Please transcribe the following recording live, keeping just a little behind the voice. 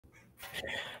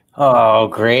Oh,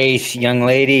 Grayce, young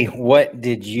lady, what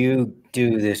did you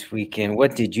do this weekend?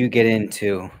 What did you get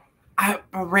into? I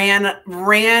ran.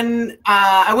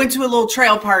 I went to a little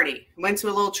trail party.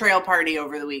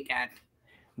 Over the weekend.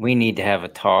 We need to have a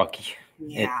talk.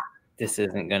 Yeah. This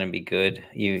isn't going to be good.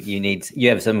 You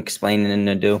have some explaining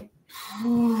to do.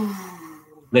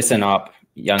 Listen up,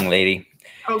 young lady.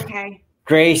 Okay.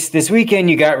 Grayce, this weekend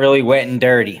you got really wet and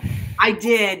dirty. I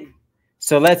did.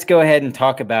 So let's go ahead and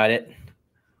talk about it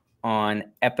on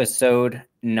episode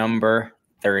number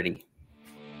 30.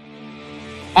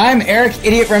 I'm Eric,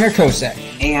 Idiot Runner Kosek.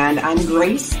 And I'm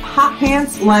Grayce, Hot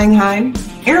Pants Langheim.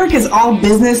 Eric is all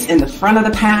business in the front of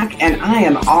the pack, and I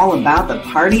am all about the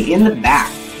party in the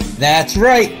back. That's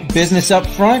right, business up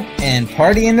front and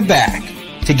party in the back.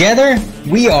 Together,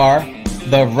 we are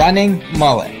the Running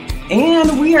Mullet.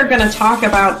 And we are going to talk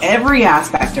about every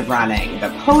aspect of running, the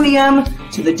podium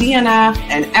to the DNF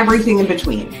and everything in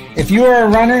between. If you are a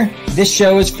runner, this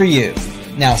show is for you.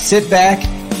 Now sit back,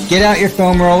 get out your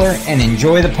foam roller, and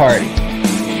enjoy the party.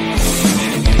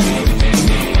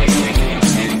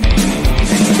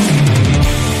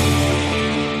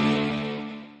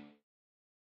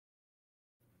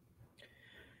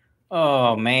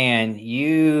 Oh man,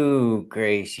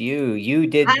 Grayce, you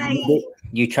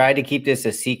tried to keep this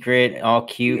a secret, all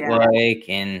cute like,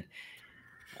 and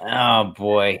oh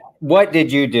boy, what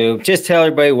did you do? Just tell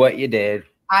everybody what you did.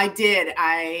 I did.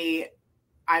 I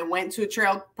went to a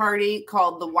trail party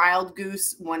called the Wild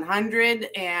Goose 100,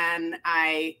 and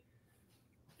I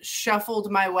shuffled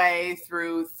my way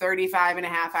through 35 and a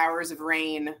half hours of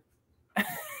rain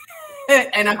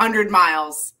and 100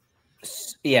 miles.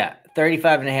 Yeah,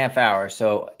 35 and a half hours.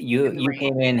 So you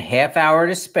came in half hour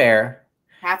to spare.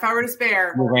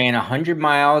 You ran 100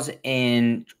 miles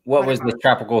in, what was the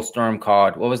tropical storm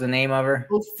called? What was the name of her?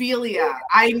 Ophelia.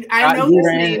 I know this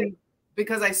name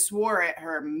because I swore at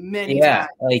her many times. Yeah,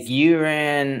 like you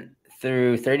ran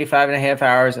through 35 and a half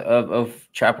hours of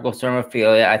tropical storm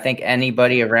Ophelia. I think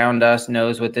anybody around us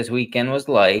knows what this weekend was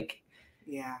like.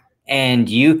 Yeah. And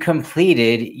you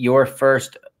completed your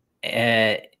first,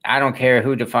 I don't care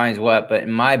who defines what, but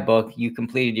in my book, you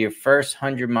completed your first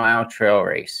 100-mile trail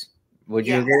race. Would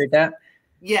you agree with that?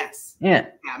 Yes. Yeah.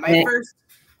 Yeah. My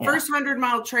first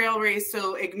 100-mile trail race.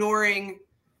 So ignoring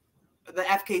the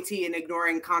FKT and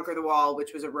ignoring Conquer the Wall,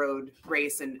 which was a road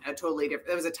race and a totally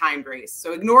different, it was a timed race.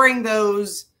 So ignoring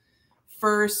those,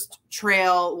 first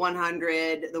trail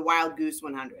 100, the Wild Goose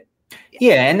 100.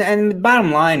 Yeah, and the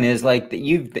bottom line is like that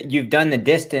you've done the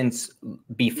distance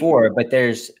before, but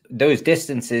those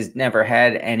distances never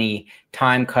had any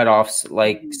time cutoffs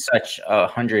like such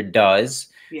 100 does.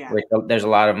 Yeah, there's a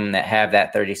lot of them that have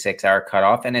that 36-hour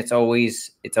cutoff, and it's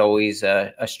always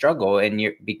a struggle.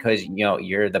 And because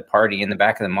you're the party in the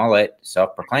back of the mullet,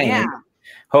 self-proclaimed. Yeah.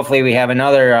 Hopefully, we have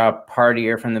another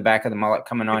partier from the back of the mullet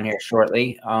coming on here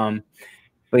shortly.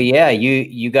 But yeah,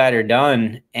 you got her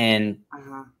done, and.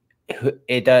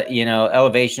 It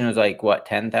elevation was like what,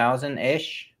 10,000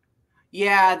 ish?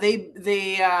 Yeah,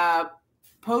 they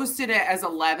posted it as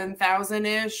 11,000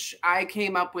 ish. I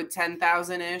came up with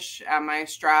 10,000 ish on my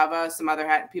Strava. Some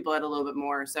other people had a little bit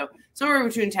more, so somewhere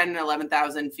between 10 and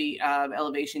 11,000 feet of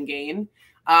elevation gain.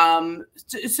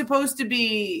 It's supposed to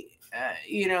be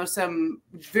some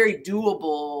very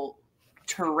doable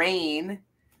terrain.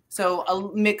 So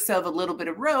a mix of a little bit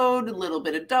of road, a little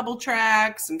bit of double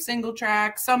track, some single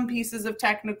track, some pieces of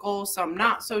technical, some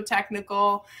not so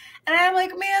technical. And I'm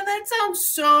like, man, that sounds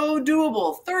so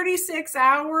doable. 36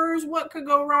 hours, what could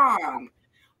go wrong?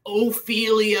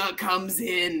 Ophelia comes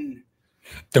in.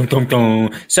 Dun, dun,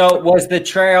 dun. So was the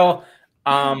trail,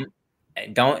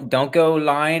 don't go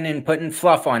lying and putting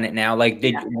fluff on it now. Like,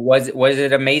 was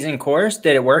it amazing course?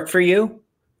 Did it work for you?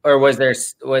 Or was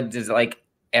like,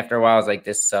 after a while, I was like,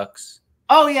 this sucks.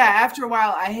 Oh, yeah. After a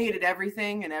while, I hated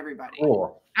everything and everybody.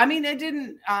 Cool. I mean, it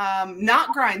didn't,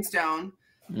 not Grindstone.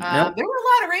 Nope. There were a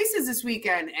lot of races this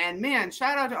weekend. And, man,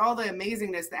 shout out to all the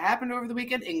amazingness that happened over the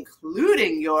weekend,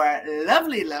 including your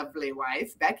lovely, lovely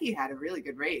wife. Becky had a really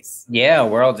good race. Yeah,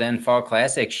 World's End Fall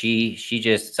Classic. She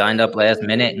just signed up last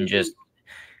minute and just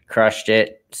crushed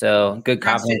it. So, good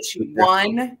confidence. She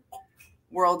won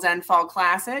World's End Fall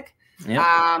Classic. Yep.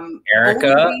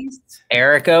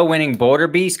 Erica winning Boulder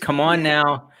Beast. Come on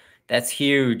now. That's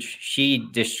huge. She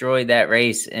destroyed that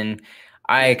race, and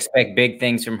I expect big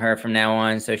things from her from now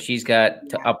on. So she's got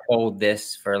to uphold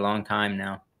this for a long time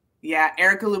now. Yeah,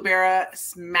 Erica Lubera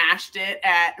smashed it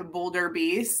at Boulder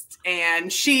Beast,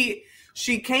 and she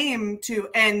came to,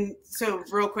 and so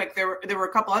real quick, there were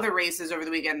a couple other races over the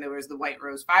weekend. There was the White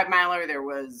Rose 5-miler. There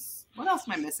was, what else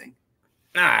am I missing?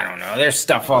 I don't know. There's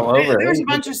stuff all over. There's a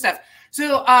bunch of stuff.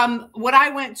 So what I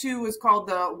went to was called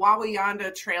the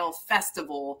Wawayanda Trail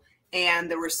Festival,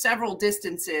 and there were several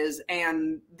distances,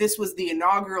 and this was the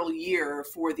inaugural year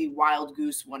for the Wild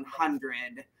Goose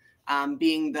 100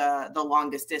 being the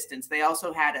longest distance. They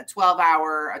also had a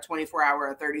 12-hour, a 24-hour,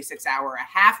 a 36-hour, a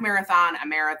half marathon, a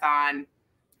marathon,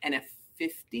 and a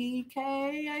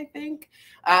 50K, I think,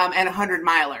 and a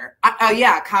 100-miler.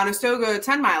 Conestoga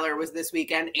 10-miler was this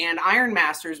weekend, and Iron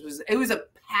Masters was a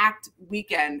packed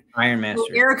weekend. Iron Masters.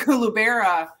 So Erica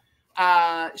Lubera,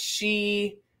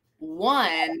 she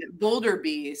won Boulder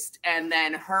Beast, and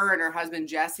then her and her husband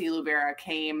Jesse Lubera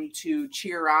came to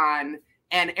cheer on,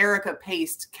 and Erica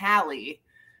paced Callie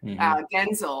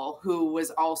Gensel, who was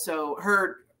also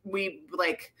we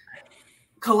like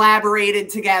collaborated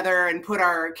together and put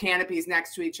our canopies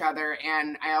next to each other,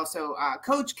 and I also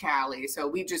coach Callie, so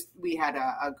we had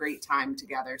a great time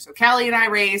together. So Callie and I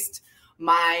raced.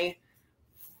 My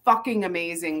fucking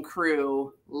amazing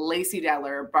crew, Lacey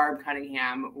Deller, Barb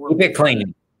Cunningham. Keep it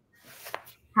clean.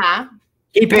 Huh?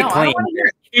 Keep it clean.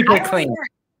 Keep it clean.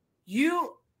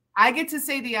 I get to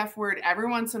say the F word every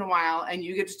once in a while, and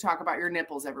you get to talk about your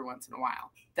nipples every once in a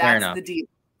while. That's the deal.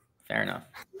 Fair enough.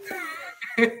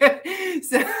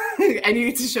 So, and you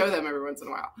get to show them every once in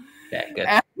a while. Yeah, good.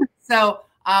 So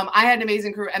I had an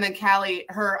amazing crew, and then Callie,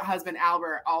 her husband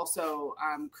Albert, also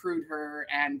crewed her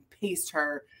and paced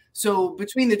her. So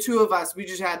between the two of us, we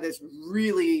just had this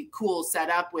really cool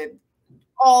setup with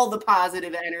all the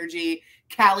positive energy.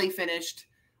 Callie finished.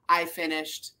 I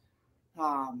finished.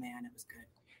 Oh man, it was good.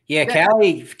 Yeah,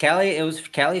 Callie, it was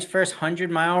Callie's first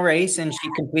 100-mile race, and she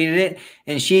completed it.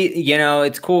 And she,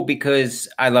 it's cool because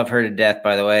I love her to death,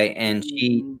 by the way. And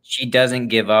she doesn't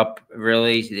give up,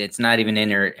 really. It's not even in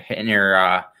her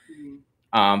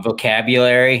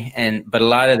vocabulary. But a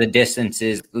lot of the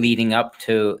distances leading up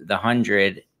to the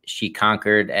 100, she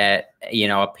conquered at,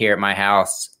 up here at my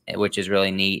house, which is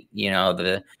really neat.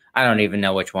 I don't even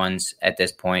know which ones at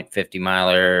this point,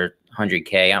 50-miler,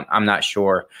 100K. I'm not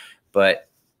sure, but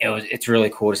it's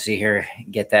really cool to see her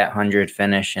get that 100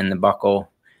 finish and the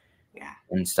buckle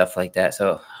and stuff like that.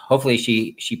 So hopefully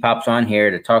she pops on here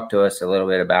to talk to us a little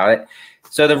bit about it.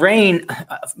 So the rain,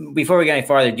 before we get any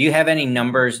farther, do you have any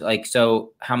numbers?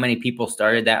 So how many people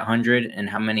started that 100 and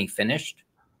how many finished?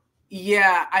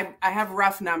 Yeah, I have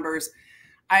rough numbers.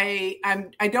 I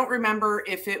don't remember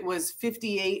if it was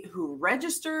 58 who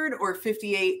registered or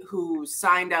 58 who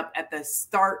signed up at the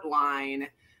start line.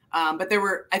 But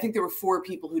I think there were 4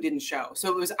 people who didn't show. So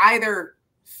it was either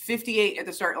 58 at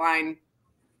the start line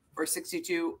or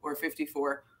 62 or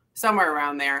 54, somewhere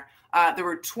around there. There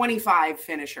were 25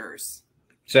 finishers.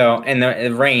 So, and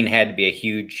the rain had to be a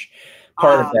huge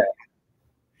part of that.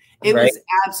 It was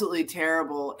absolutely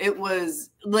terrible. It was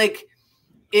like,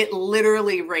 it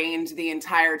literally rained the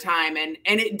entire time. And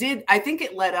it did, I think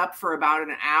it let up for about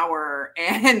an hour.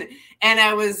 And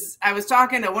I was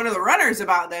talking to one of the runners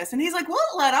about this, and he's like, well,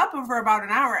 it let up for about an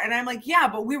hour. And I'm like, yeah,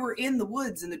 but we were in the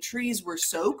woods and the trees were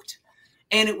soaked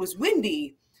and it was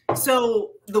windy.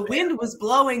 So the wind was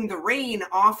blowing the rain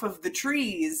off of the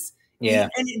trees. Yeah.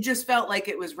 And it just felt like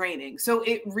it was raining. So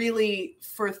it really,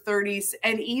 for 30s,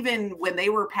 and even when they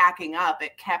were packing up,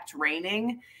 it kept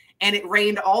raining. And it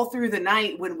rained all through the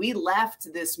night. When we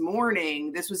left this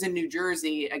morning, this was in New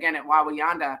Jersey, again at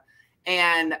Wawayanda,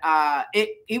 and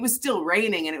it was still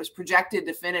raining, and it was projected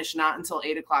to finish not until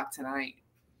 8 o'clock tonight.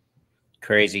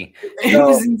 Crazy. It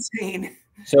was insane.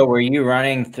 So were you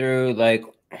running through,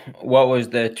 what was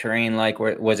the terrain like?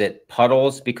 Was it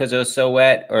puddles because it was so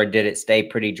wet, or did it stay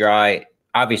pretty dry?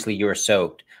 Obviously you were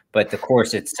soaked, but the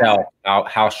course itself,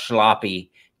 how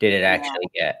sloppy did it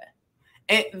actually get?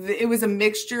 It was a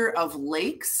mixture of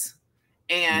lakes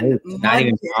and not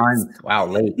even ponds. Wow,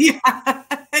 lakes. Yeah,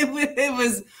 it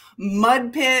was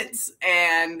mud pits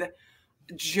and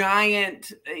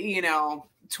giant,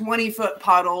 20-foot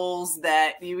puddles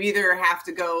that you either have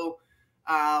to go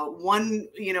one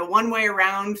way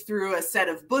around through a set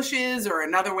of bushes or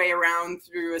another way around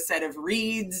through a set of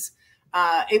reeds.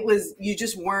 You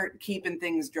just weren't keeping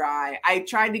things dry. I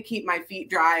tried to keep my feet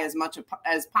dry as much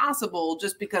as possible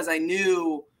just because I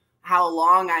knew how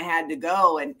long I had to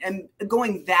go, and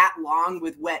going that long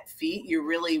with wet feet, you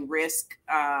really risk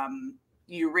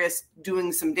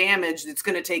doing some damage that's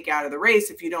going to take you out of the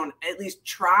race if you don't at least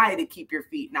try to keep your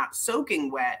feet not soaking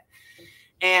wet.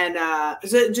 And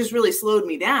so it just really slowed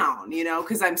me down,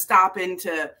 because I'm stopping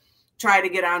to try to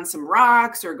get on some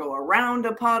rocks or go around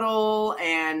a puddle.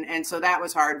 And so that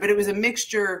was hard, but it was a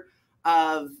mixture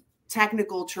of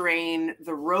technical terrain.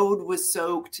 The road was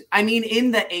soaked. I mean,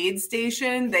 in the aid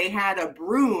station, they had a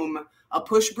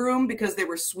push broom, because they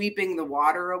were sweeping the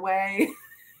water away.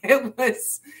 It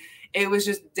It was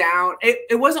just down.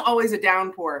 It wasn't always a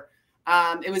downpour.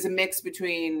 It was a mix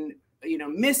between,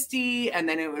 misty, and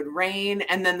then it would rain,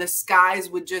 and then the skies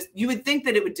would you would think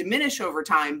that it would diminish over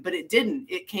time, but it didn't.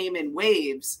 It came in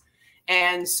waves.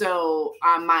 And so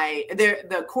on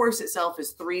the course itself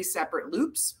is 3 separate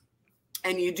loops,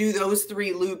 and you do those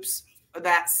 3 loops,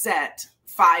 that set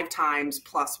 5 times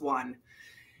plus 1.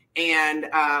 And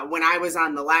when I was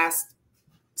on the last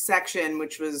section,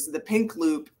 which was the pink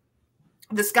loop,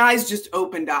 the skies just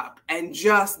opened up and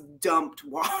just dumped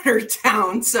water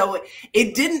down. So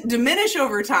it didn't diminish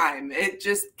over time. It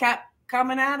just kept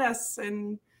coming at us.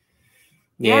 And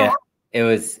yeah,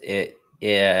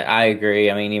 I agree.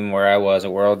 I mean, even where I was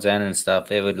at World's End and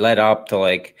stuff, it would let up to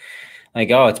like,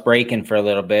 oh, it's breaking for a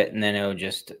little bit. And then it would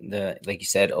just, like you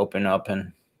said, open up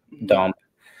and dump.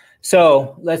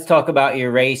 So let's talk about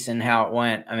your race and how it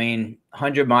went. I mean,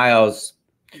 100 miles.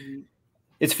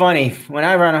 It's funny when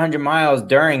I run 100 miles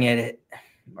during it,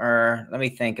 or let me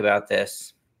think about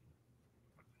this.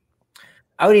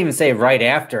 I would even say right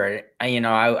after it,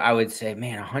 I would say,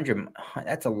 man, 100,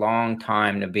 that's a long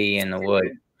time to be in the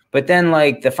woods. But then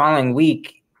like the following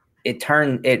week, it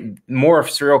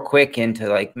morphs real quick into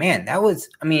like, man, that was,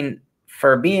 I mean,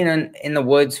 for being in the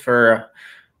woods for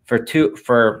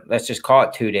let's just call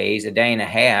it 2 days, a day and a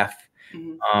half.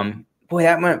 Boy,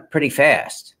 that went pretty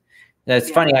fast.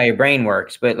 That's funny how your brain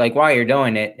works, but like while you're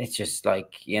doing it, it's just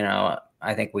like,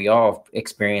 I think we all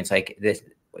experience like this.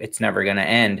 It's never going to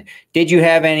end. Did you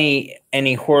have any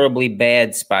horribly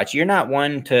bad spots? You're not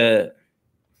one to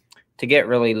get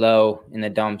really low in the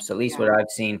dumps, at least what I've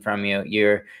seen from you.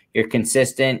 You're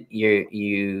consistent.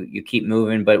 You keep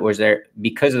moving, but was there,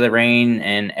 because of the rain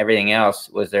and everything else,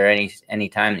 was there any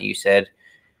time that you said,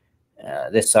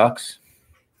 this sucks?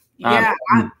 Yeah,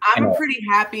 I'm a pretty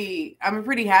happy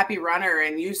runner.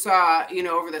 And you saw,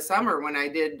 over the summer when I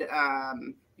did,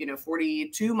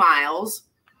 42 miles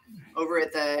over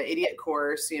at the idiot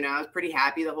course, I was pretty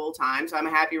happy the whole time. So I'm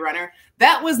a happy runner.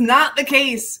 That was not the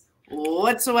case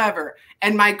whatsoever.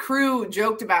 And my crew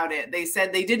joked about it. They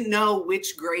said they didn't know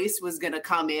which Grayce was going to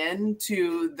come in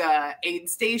to the aid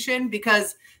station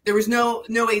because there was no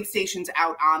aid stations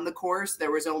out on the course.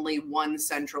 There was only one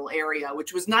central area,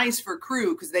 which was nice for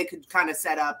crew because they could kind of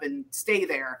set up and stay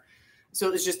there. So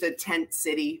it was just a tent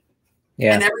city.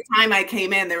 Yeah. And every time I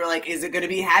came in, they were like, is it going to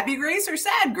be happy Grayce or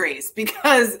sad Grayce?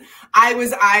 Because I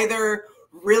was either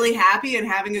really happy and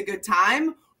having a good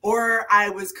time, or I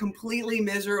was completely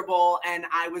miserable and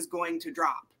I was going to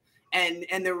drop. And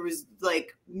there was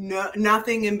like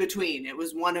nothing in between. It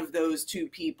was one of those 2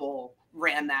 people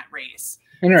ran that race.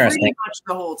 Interesting. Pretty much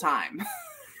the whole time.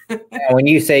 When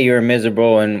you say you were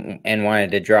miserable and wanted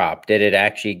to drop, did it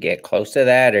actually get close to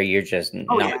that, or you're just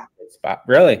not in the spot?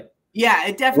 Really? Yeah,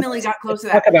 it definitely got close to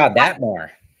that. Talk about that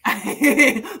more.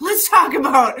 Let's talk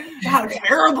about how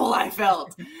terrible I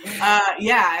felt.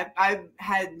 I've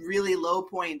had really low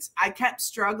points. I kept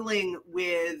struggling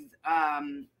with,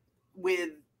 and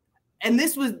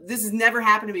this has never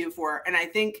happened to me before. And I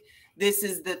think this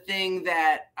is the thing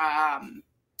that,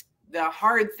 the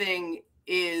hard thing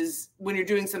is when you're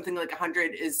doing something like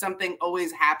 100 is something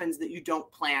always happens that you don't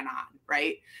plan on.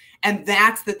 Right. And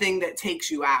that's the thing that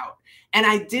takes you out. And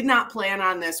I did not plan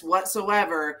on this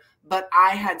whatsoever, but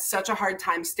I had such a hard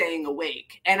time staying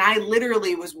awake. And I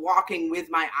literally was walking with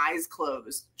my eyes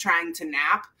closed, trying to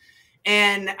nap.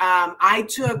 And I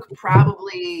took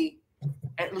probably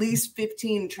at least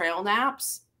 15 trail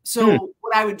naps. So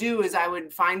what I would do is I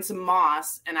would find some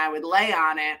moss and I would lay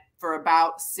on it for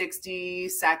about 60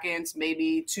 seconds,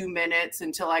 maybe 2 minutes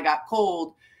until I got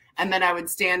cold. And then I would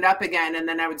stand up again and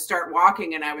then I would start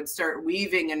walking and I would start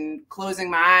weaving and closing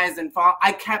my eyes and fall.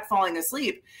 I kept falling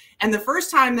asleep. And the first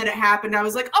time that it happened, I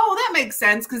was like, oh, that makes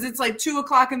sense because it's like 2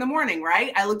 o'clock in the morning,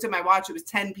 right? I looked at my watch. It was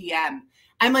 10 p.m.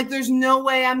 I'm like, there's no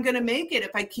way I'm going to make it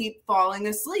if I keep falling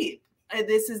asleep.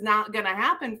 This is not going to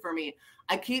happen for me.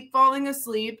 I keep falling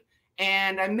asleep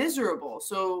and I'm miserable.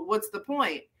 So what's the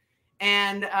point?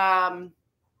 And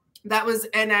that was,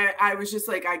 and I was just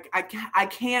like, I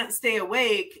can't stay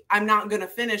awake. I'm not going to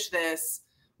finish this.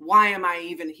 Why am I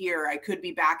even here? I could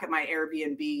be back at my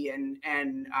Airbnb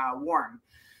and warm.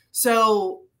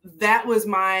 So that was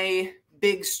my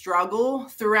big struggle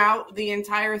throughout the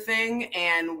entire thing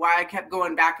and why I kept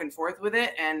going back and forth with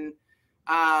it. And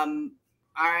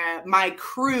my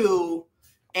crew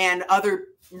and other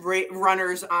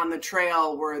runners on the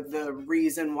trail were the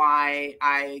reason why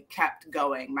I kept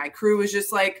going. My crew was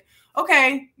just like,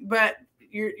 okay, but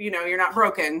you're not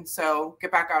broken, so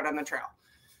get back out on the trail.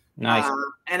 Nice.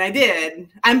 And I did.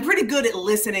 I'm pretty good at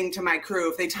listening to my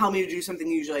crew. If they tell me to do something,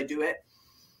 usually I do it.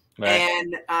 Right.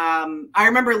 And I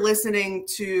remember listening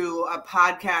to a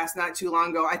podcast not too long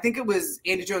ago. I think it was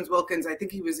Andy Jones Wilkins. I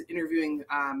think he was interviewing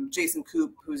Jason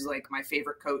Koop, who's like my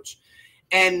favorite coach.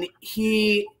 And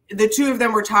the two of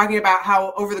them were talking about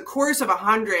how over the course of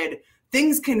 100,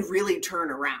 things can really turn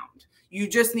around. You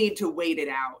just need to wait it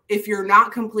out. If you're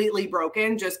not completely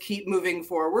broken, just keep moving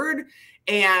forward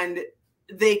and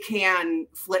they can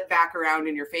flip back around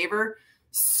in your favor.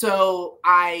 So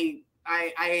I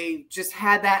just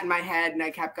had that in my head and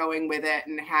I kept going with it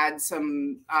and had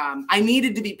some, I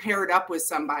needed to be paired up with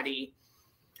somebody.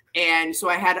 And so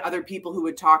I had other people who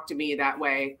would talk to me that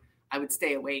way. I would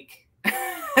stay awake.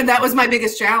 And that was my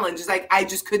biggest challenge. Is like, I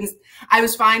just couldn't, I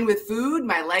was fine with food.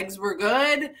 My legs were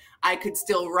good. I could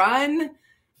still run.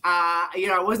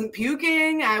 I wasn't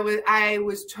puking. I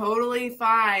was totally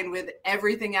fine with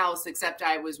everything else except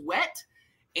I was wet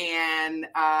and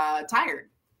tired.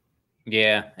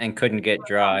 Yeah, and couldn't get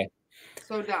dry.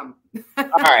 So dumb. All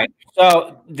right.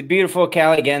 So the beautiful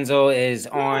Callie Gensel is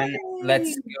on.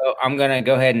 Let's go. I'm going to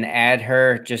go ahead and add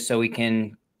her just so we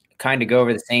can kind of go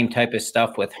over the same type of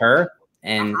stuff with her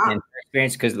and her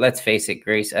experience. Because let's face it,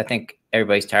 Grayce, I think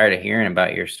everybody's tired of hearing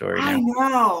about your story now. I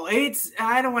know.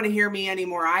 I don't want to hear me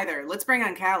anymore either. Let's bring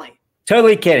on Callie.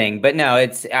 Totally kidding. But no,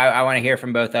 I want to hear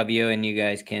from both of you and you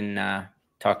guys can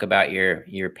talk about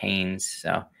your pains.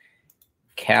 So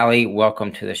Callie,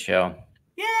 welcome to the show.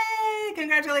 Yay!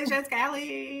 Congratulations,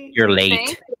 Callie. You're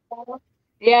late.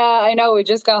 Yeah, I know. We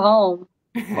just got home.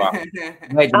 Wow.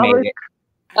 Glad you made it.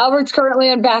 Albert's currently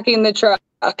unpacking the truck.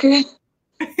 You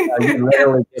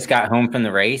literally just got home from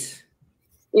the race?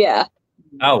 Yeah.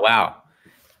 Oh, wow.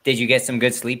 Did you get some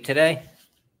good sleep today?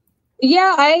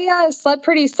 Yeah, I slept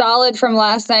pretty solid from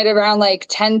last night around like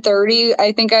 10:30.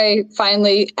 I think I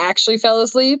finally actually fell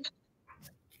asleep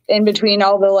in between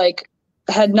all the like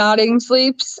head nodding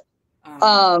sleeps.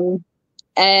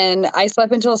 And I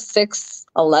slept until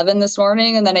 6:11 this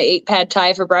morning, and then I ate pad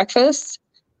thai for breakfast,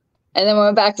 and then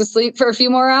went back to sleep for a few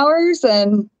more hours.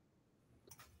 And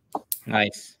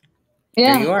nice.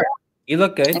 Yeah, here you are. You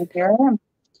look good. And here I am.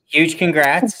 Huge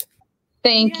congrats.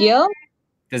 Thank you.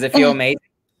 Does it feel amazing?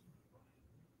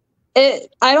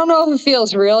 I don't know if it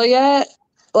feels real yet.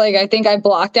 Like, I think I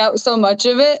blocked out so much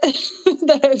of it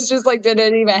that it's just like, did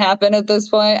it even happen at this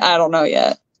point? I don't know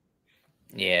yet.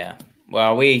 Yeah.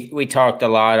 Well, we talked a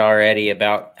lot already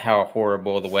about how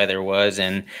horrible the weather was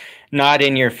and not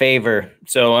in your favor.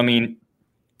 So, I mean,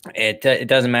 it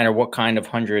doesn't matter what kind of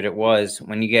 100 it was.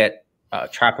 When you get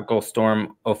Tropical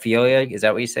Storm Ophelia, is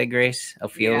that what you said, Grayce?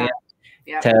 Ophelia?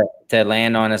 Yeah. To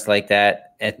land on us like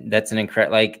that, that's an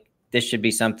incredible, like, this should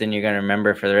be something you're going to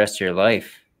remember for the rest of your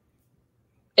life.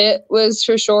 It was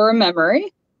for sure a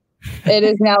memory. It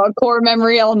is now a core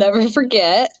memory I'll never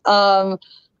forget. I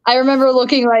remember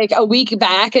looking like a week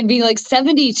back and being like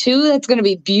 72, that's going to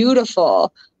be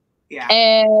beautiful. Yeah.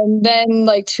 And then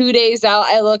like 2 days out,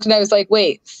 I looked and I was like,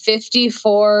 wait,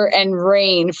 54 and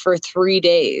rain for 3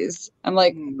 days. I'm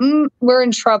like, we're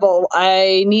in trouble.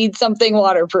 I need something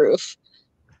waterproof.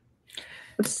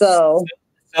 So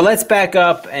let's back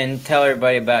up and tell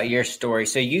everybody about your story.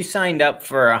 So you signed up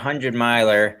for a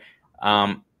 100-miler.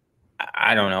 I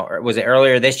don't know. Was it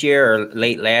earlier this year or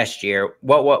late last year?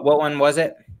 What one was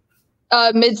it?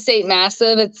 Mid-State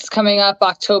Massive. It's coming up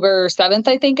October 7th,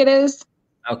 I think it is.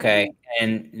 Okay.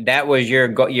 And that was your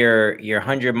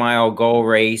 100-mile goal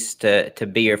race to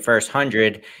be your first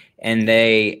 100. And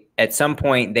at some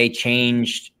point they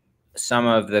changed some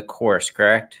of the course,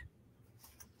 correct?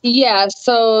 Yeah,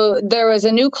 so there was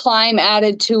a new climb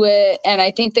added to it, and I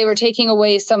think they were taking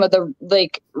away some of the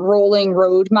like rolling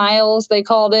road miles, they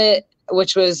called it,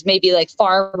 which was maybe like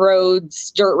farm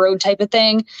roads, dirt road type of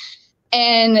thing.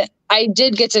 And I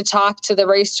did get to talk to the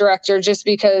race director just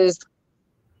because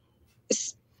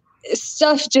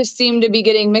stuff just seemed to be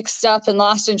getting mixed up and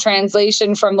lost in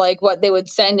translation from like what they would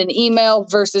send an email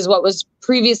versus what was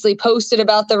previously posted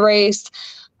about the race.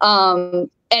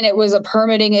 And it was a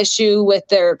permitting issue with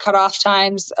their cutoff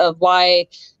times of why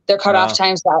their cutoff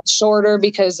times got shorter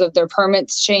because of their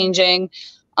permits changing.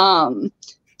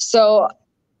 So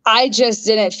I just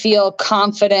didn't feel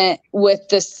confident with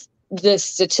the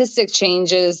statistic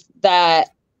changes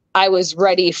that I was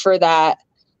ready for that.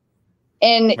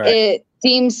 And It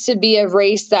seems to be a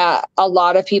race that a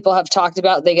lot of people have talked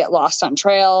about. They get lost on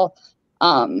trail.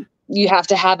 You have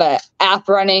to have an app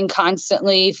running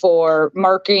constantly for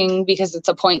marking because it's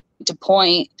a point to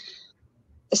point.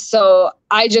 So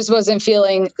I just wasn't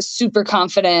feeling super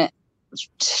confident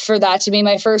for that to be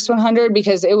my first 100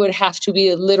 because it would have to be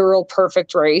a literal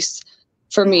perfect race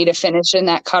for me to finish in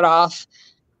that cutoff.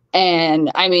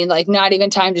 And I mean, like, not even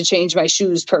time to change my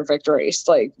shoes, perfect race.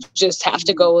 Like, just have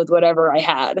to go with whatever I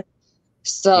had.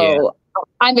 So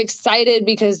I'm excited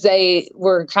because they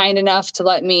were kind enough to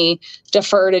let me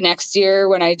defer to next year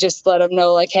when I just let them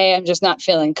know, like, hey, I'm just not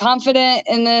feeling confident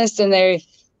in this. And they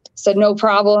said, no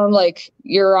problem. Like,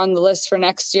 you're on the list for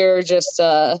next year. Just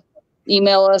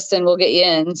email us and we'll get you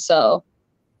in. So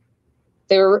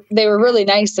they were really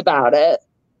nice about it.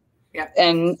 Yeah.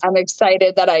 And I'm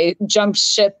excited that I jumped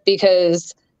ship,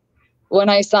 because when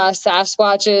I saw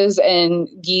Sasquatches and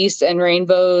geese and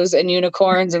rainbows and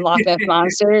unicorns and Loch Ness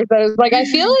monsters, I was like, I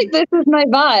feel like this is my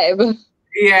vibe.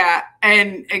 Yeah.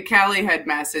 And Callie had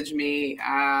messaged me,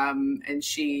 and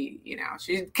she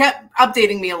kept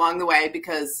updating me along the way,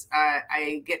 because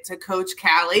I get to coach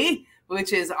Callie,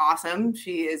 which is awesome.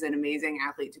 She is an amazing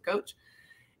athlete to coach.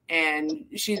 And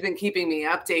she's been keeping me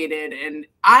updated. And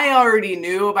I already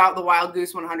knew about the Wild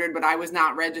Goose 100, but I was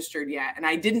not registered yet. And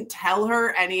I didn't tell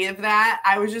her any of that.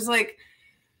 I was just like,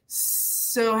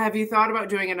 so have you thought about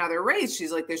doing another race?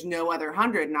 She's like, there's no other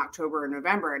 100 in October or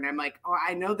November. And I'm like, oh,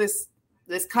 I know this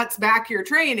cuts back your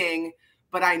training,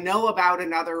 but I know about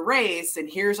another race. And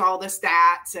here's all the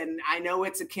stats. And I know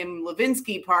it's a Kim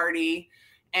Levinsky party.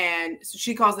 And so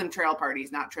she calls them trail parties,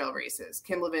 not trail races.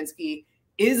 Kim Levinsky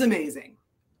is amazing.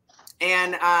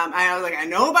 And I was like, I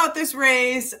know about this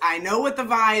race. I know what the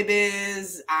vibe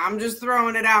is. I'm just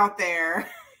throwing it out there.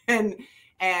 and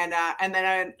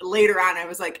then later on, I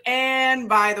was like, and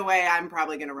by the way, I'm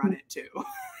probably going to run it too.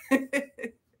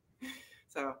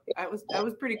 So that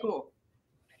was pretty cool.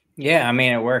 Yeah, I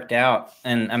mean, it worked out.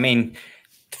 And I mean,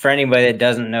 for anybody that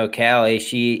doesn't know Callie,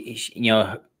 she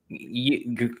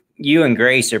you and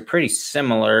Grayce are pretty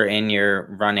similar in your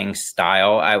running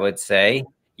style, I would say.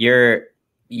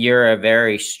 You're a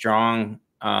very strong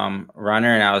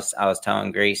runner, and I was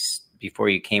telling Grayce before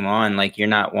you came on, like, you're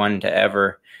not one to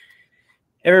ever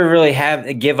really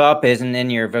give up isn't in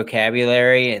your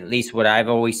vocabulary. At least what I've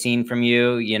always seen from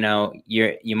you.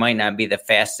 You might not be the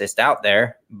fastest out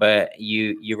there, but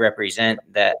you represent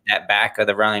that back of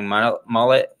the running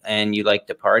mullet, and you like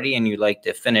to party and you like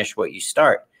to finish what you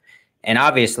start. And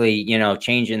obviously,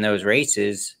 changing those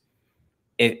races.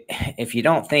 If you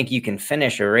don't think you can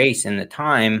finish a race in the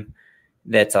time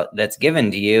that's given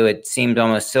to you, it seemed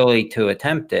almost silly to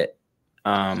attempt it.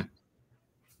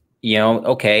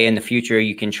 Okay, in the future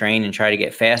you can train and try to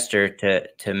get faster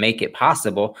to make it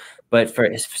possible. But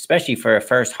especially for a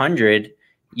first 100,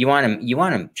 you want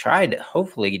to try to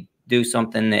hopefully do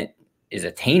something that is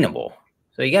attainable.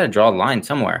 So you got to draw the line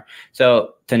somewhere.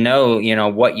 So to know,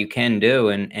 what you can do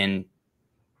and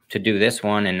to do this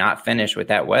one and not finish with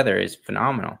that weather is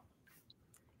phenomenal.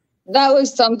 That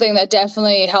was something that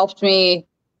definitely helped me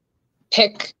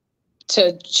pick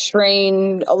to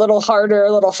train a little harder,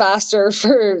 a little faster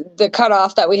for the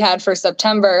cutoff that we had for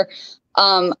September.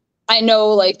 I know,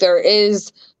 like, there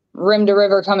is Rim to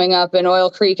River coming up and Oil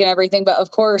Creek and everything, but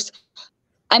of course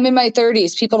I'm in my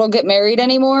 30s. People don't get married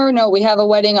anymore. No, we have a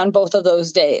wedding on both of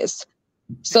those days.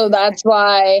 So that's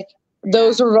why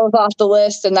those were both off the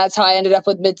list. And that's how I ended up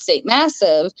with Mid-State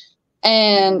Massive.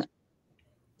 And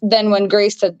then when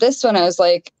Grayce said this one, I was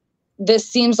like, this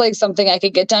seems like something I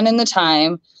could get done in the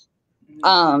time.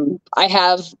 I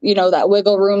have, that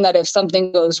wiggle room that if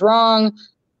something goes wrong,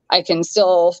 I can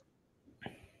still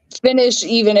finish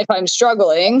even if I'm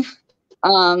struggling.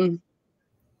 And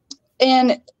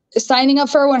signing up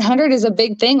for a 100 is a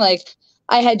big thing. Like,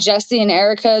 I had Jesse and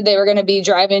Erica. They were going to be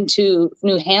driving to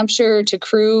New Hampshire to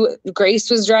crew. Grayce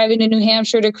was driving to New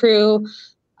Hampshire to crew.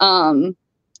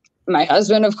 My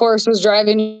husband, of course, was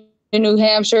driving to New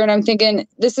Hampshire. And I'm thinking,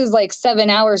 this is like 7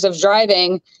 hours of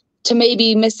driving to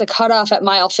maybe miss a cutoff at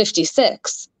mile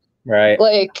 56. Right.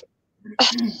 Like,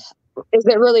 is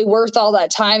it really worth all that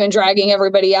time and dragging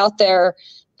everybody out there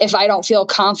if I don't feel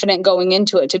confident going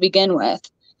into it to begin with?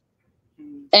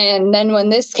 And then when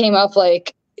this came up,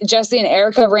 like, Jesse and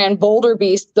Erica ran Boulder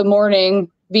Beast the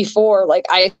morning before. Like,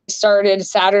 I started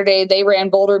Saturday, they ran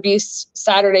Boulder Beast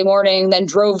Saturday morning, then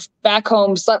drove back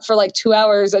home, slept for like 2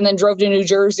 hours, and then drove to New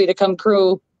Jersey to come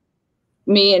crew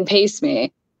me and pace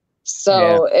me.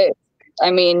 So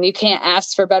you can't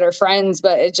ask for better friends,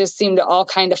 but it just seemed to all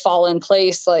kind of fall in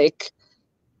place, like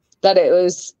that it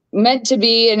was meant to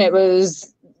be. And it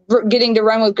was getting to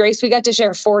run with Grayce. We got to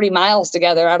share 40 miles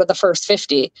together out of the first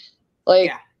 50.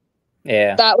 Like,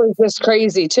 yeah, that was just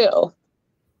crazy too.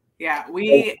 Yeah,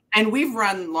 we've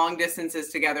run long distances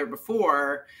together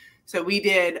before. So we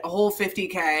did a whole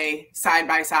 50K side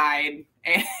by side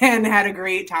and had a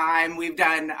great time. We've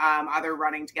done other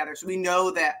running together. So we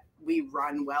know that we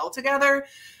run well together.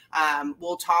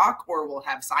 We'll talk or we'll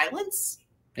have silence.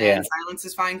 and silence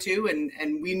is fine too.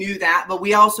 And we knew that, but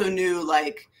we also knew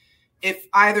like if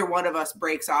either one of us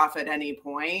breaks off at any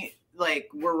point, like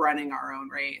we're running our own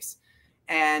race.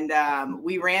 And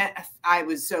we ran. I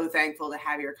was so thankful to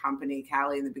have your company,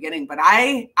 Callie, in the beginning. But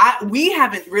we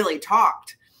haven't really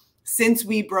talked since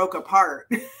we broke apart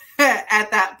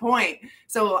at that point.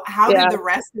 So how did the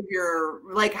rest of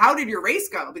how did your race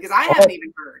go? Because I haven't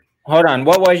even heard. Hold on.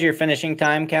 What was your finishing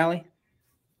time, Callie?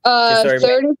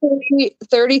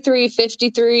 33,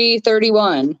 53,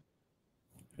 31.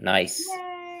 Nice.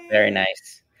 Yay. Very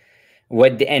nice.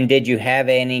 And did you have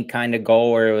any kind of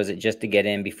goal, or was it just to get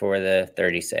in before the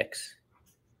 36?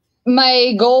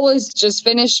 My goal was just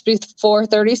finish before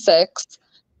 36.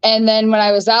 And then when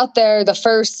I was out there,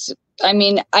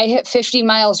 I hit 50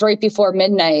 miles right before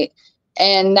midnight.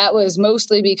 And that was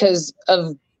mostly because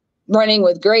of running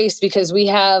with Grayce, because we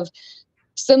have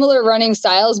similar running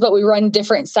styles, but we run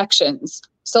different sections.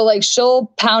 So like she'll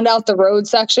pound out the road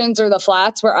sections or the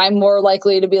flats where I'm more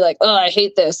likely to be like, oh, I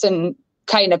hate this, and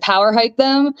kind of power hike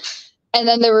them. And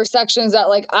then there were sections that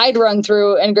like I'd run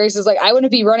through, and Grayce is like, I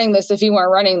wouldn't be running this if you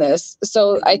weren't running this.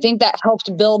 So I think that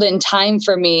helped build in time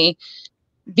for me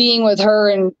being with her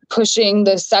and pushing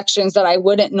the sections that I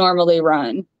wouldn't normally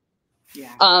run.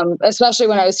 Yeah. Especially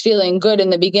when I was feeling good in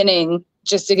the beginning,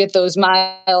 just to get those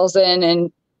miles in,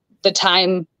 and the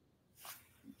time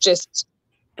just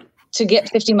to get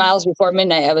 50 miles before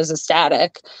midnight, I was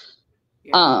ecstatic.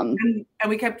 Yeah. And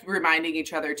we kept reminding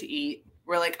each other to eat.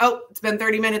 We're like, oh, it's been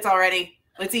 30 minutes already.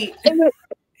 Let's eat.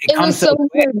 It was so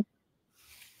good.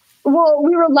 Well,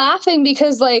 we were laughing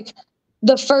because like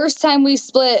the first time we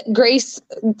split, Grayce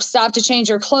stopped to change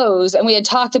her clothes, and we had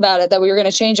talked about it that we were going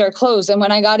to change our clothes. And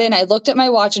when I got in, I looked at my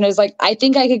watch and I was like, I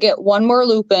think I could get one more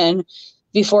loop in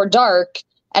before dark,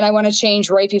 and I want to change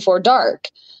right before dark.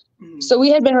 So we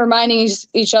had been reminding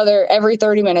each other every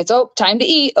 30 minutes, oh, time to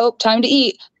eat. Oh, time to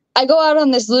eat. I go out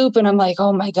on this loop and I'm like,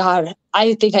 oh my God,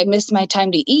 I think I missed my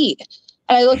time to eat.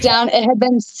 And I looked down, it had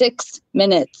been 6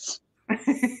 minutes.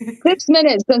 6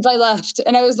 minutes since I left.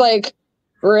 And I was like,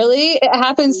 really? It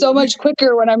happens so much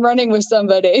quicker when I'm running with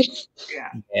somebody.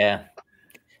 Yeah.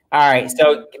 All right.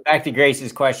 So back to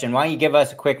Grayce's question. Why don't you give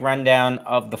us a quick rundown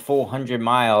of the full 100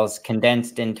 miles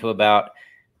condensed into about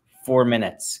 4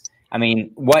 minutes? I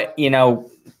mean,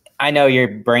 I know your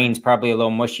brain's probably a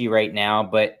little mushy right now,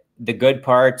 but the good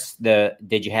parts,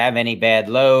 did you have any bad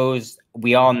lows?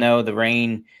 We all know the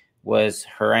rain was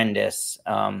horrendous,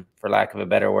 for lack of a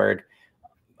better word.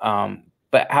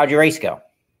 But how'd your race go?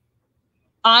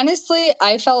 Honestly,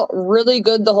 I felt really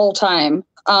good the whole time.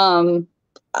 I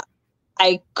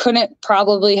couldn't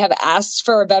probably have asked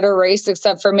for a better race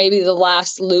except for maybe the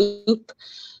last loop.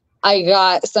 I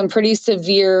got some pretty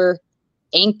severe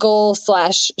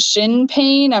ankle/shin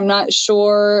pain. I'm not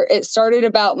sure. It started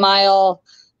about mile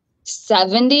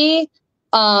 70.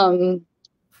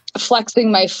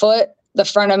 Flexing my foot, the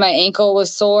front of my ankle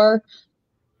was sore,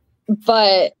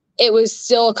 but it was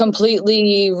still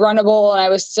completely runnable, and I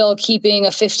was still keeping a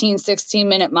 15-16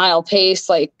 minute mile pace,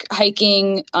 like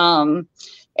hiking.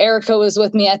 Erica was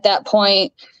with me at that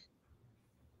point,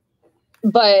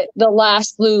 but the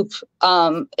last loop,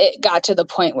 it got to the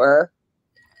point where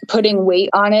putting weight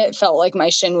on it felt like my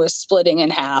shin was splitting in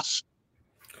half.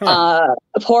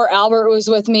 Poor Albert was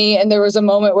with me, and there was a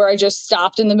moment where I just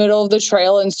stopped in the middle of the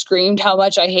trail and screamed how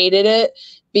much I hated it,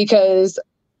 because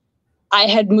I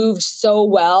had moved so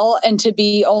well, and to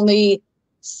be only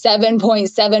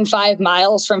 7.75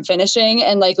 miles from finishing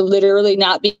and like literally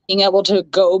not being able to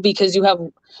go because you have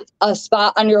a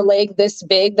spot on your leg this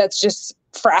big that's just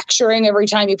fracturing every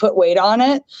time you put weight on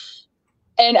it.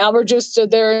 And Albert just stood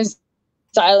there in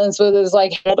silence with his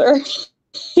like shoulder.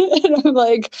 And I'm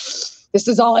like, this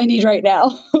is all I need right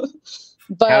now.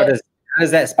 But how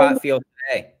does that spot feel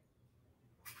today?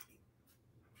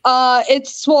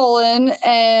 It's swollen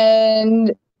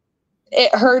and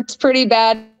it hurts pretty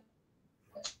bad.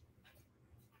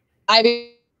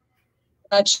 I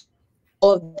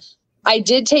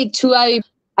did take 2 IV.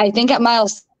 I think at mile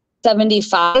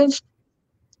 75,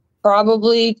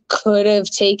 probably could have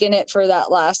taken it for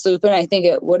that last loop, and I think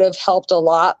it would have helped a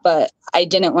lot, but I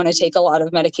didn't want to take a lot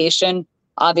of medication,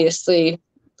 obviously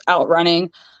outrunning.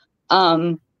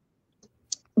 But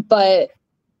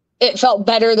it felt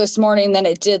better this morning than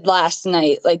it did last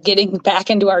night. Like getting back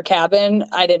into our cabin,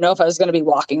 I didn't know if I was going to be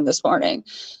walking this morning,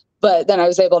 but then I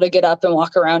was able to get up and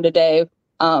walk around today.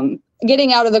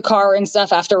 Getting out of the car and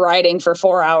stuff after riding for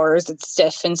 4 hours, it's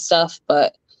stiff and stuff,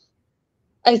 but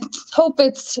I hope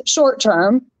it's short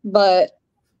term. But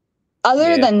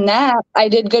other than that, I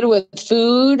did good with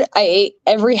food. I ate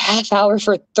every half hour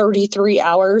for 33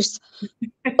 hours.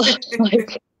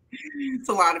 Like, It's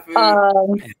a lot of food.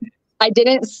 I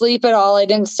didn't sleep at all. I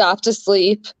didn't stop to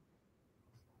sleep.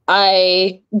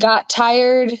 I got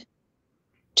tired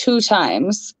 2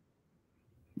 times.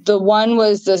 The one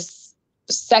was the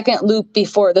second loop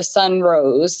before the sun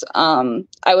rose. There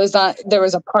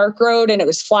was a park road and it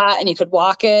was flat and you could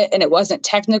walk it and it wasn't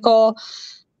technical.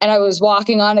 And I was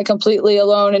walking on it completely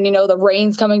alone. And, the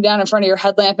rain's coming down in front of your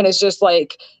headlamp and it's just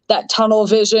like that tunnel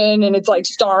vision and it's like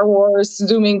Star Wars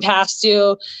zooming past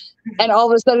you. And all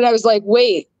of a sudden I was like,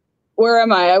 wait, where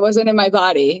am I? I wasn't in my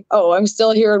body. Oh, I'm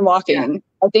still here and walking. Yeah.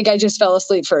 I think I just fell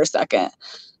asleep for a second.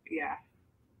 Yeah.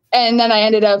 And then I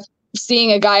ended up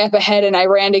seeing a guy up ahead and I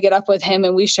ran to get up with him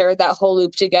and we shared that whole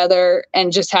loop together,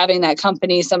 and just having that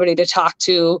company, somebody to talk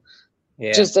to,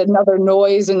 just another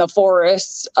noise in the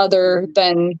forest other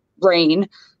than rain,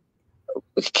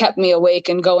 kept me awake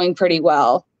and going pretty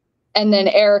well. And then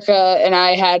Erica and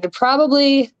I had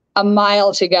probably a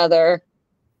mile together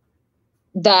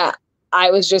that I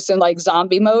was just in like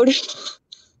zombie mode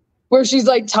where she's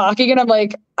like talking and I'm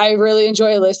like, I really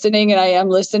enjoy listening and I am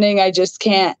listening. I just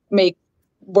can't make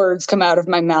words come out of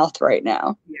my mouth right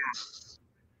now.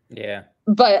 Yeah.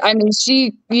 But I mean,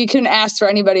 you couldn't ask for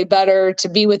anybody better to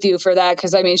be with you for that.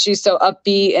 Cause I mean, she's so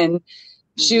upbeat and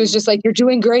she was just like, you're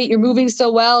doing great. You're moving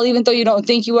so well, even though you don't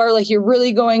think you are, like, you're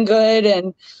really going good.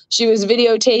 And she was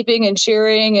videotaping and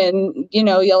cheering and,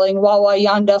 yelling Wawa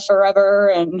Yanda forever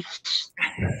and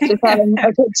just having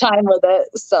a good time with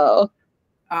it. So.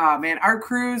 Oh man, our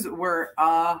crews were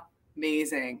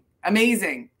amazing.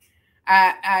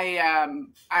 I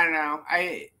don't know.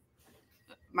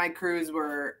 My crews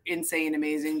were insane,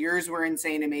 amazing. Yours were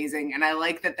insane, amazing. And I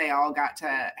like that they all got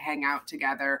to hang out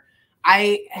together.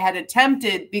 I had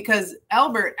attempted, because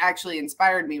Albert actually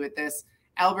inspired me with this.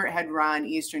 Albert had run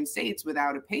Eastern States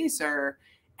without a pacer.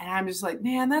 And I'm just like,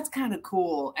 man, that's kind of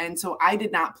cool. And so I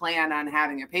did not plan on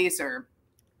having a pacer.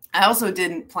 I also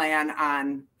didn't plan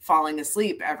on falling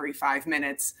asleep every 5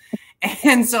 minutes.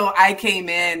 And so I came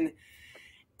in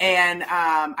and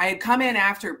I had come in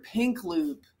after Pink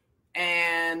Loop,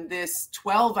 and this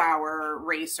 12-hour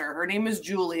racer, her name was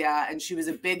Julia, and she was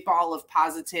a big ball of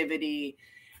positivity.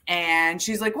 And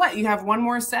she's like, what, you have one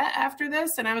more set after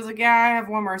this? And I was like, yeah, I have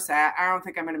one more set. I don't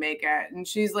think I'm going to make it. And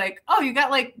she's like, oh, you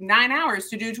got like 9 hours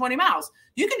to do 20 miles.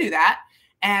 You can do that.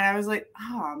 And I was like,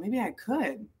 oh, maybe I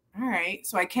could. All right.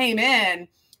 So I came in.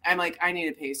 I'm like, I need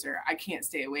a pacer. I can't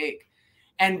stay awake.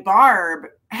 And Barb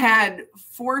had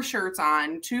 4 shirts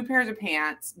on, 2 pairs of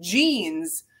pants,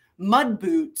 jeans, mud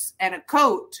boots, and a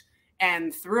coat,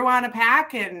 and threw on a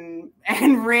pack and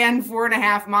ran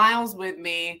 4.5 miles with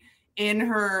me in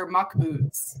her muck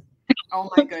boots.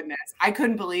 Oh my goodness. I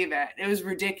couldn't believe it. It was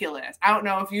ridiculous. I don't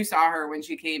know if you saw her when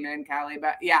she came in, Callie,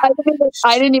 but yeah.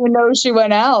 I didn't even know she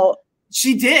went out.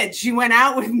 She did. She went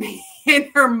out with me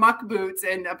in her muck boots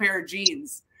and a pair of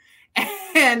jeans.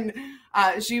 And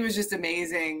she was just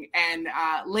amazing. And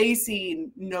Lacey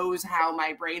knows how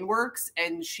my brain works,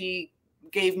 and she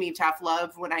gave me tough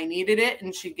love when I needed it,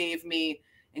 and she gave me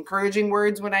encouraging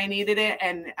words when I needed it.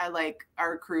 And I like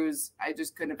our crews, I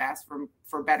just couldn't have asked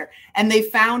for better. And they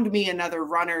found me another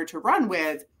runner to run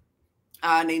with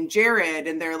named Jared.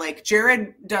 And they're like,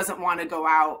 Jared doesn't want to go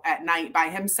out at night by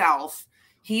himself.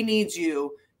 He needs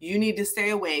you. You need to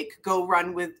stay awake. Go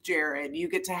run with Jared. You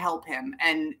get to help him.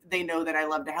 And they know that I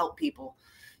love to help people.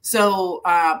 So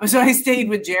I stayed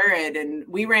with Jared, and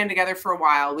we ran together for a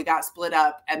while. We got split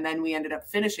up, and then we ended up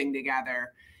finishing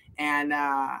together. And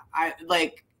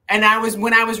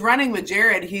when I was running with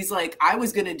Jared, he's like, I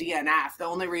was going to DNF. The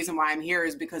only reason why I'm here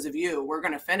is because of you. We're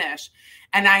going to finish.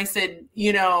 And I said,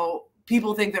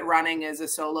 people think that running is a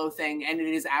solo thing, and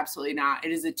it is absolutely not.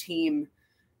 It is a team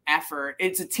effort.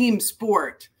 It's a team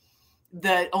sport.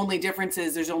 The only difference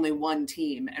is there's only one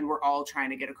team, and we're all trying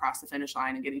to get across the finish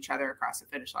line and get each other across the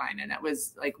finish line. And it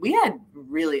was like, we had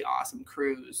really awesome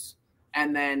crews.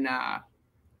 And then, I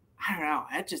don't know,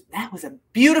 that was a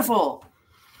beautiful.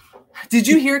 Did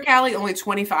you hear, Callie, only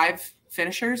 25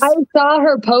 finishers? I saw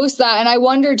her post that. And I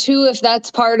wonder too, if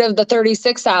that's part of the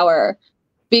 36 hour,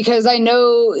 because I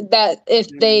know that if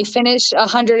they finish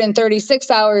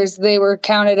 136 hours, they were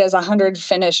counted as 100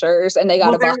 finishers and they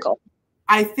got a buckle.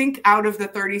 I think out of the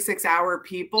 36-hour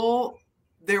people,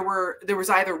 there was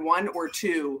either 1 or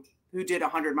 2 who did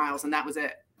 100 miles, and that was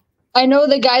it. I know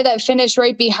the guy that finished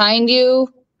right behind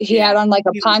you, he had on like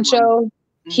a poncho.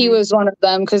 Mm-hmm. He was one of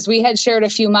them, because we had shared a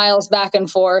few miles back and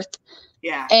forth.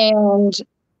 Yeah. And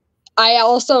I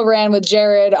also ran with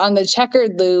Jared on the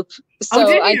checkered loop.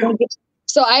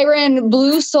 So I ran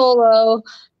blue solo,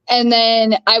 and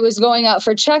then I was going out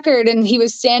for checkered, and he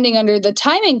was standing under the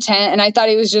timing tent, and I thought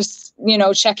he was just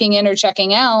checking in or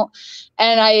checking out.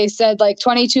 And I said like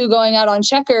 22 going out on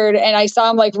checkered, and I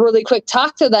saw him like really quick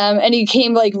talk to them, and he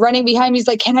came like running behind me. He's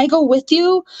like, "Can I go with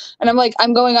you?" And I'm like,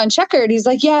 "I'm going on checkered." He's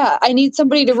like, "Yeah, I need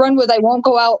somebody to run with. I won't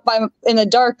go out in the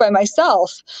dark by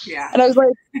myself." Yeah. And I was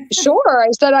like, "Sure."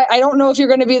 I said, I don't know if you're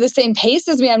going to be the same pace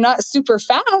as me. I'm not super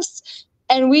fast.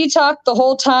 And we talked the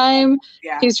whole time.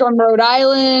 Yeah. He's from Rhode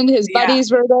Island. His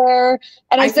buddies were there.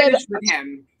 And I said, with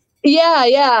him.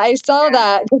 Yeah, I saw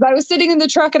that because I was sitting in the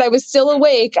truck and I was still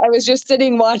awake. I was just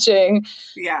sitting watching.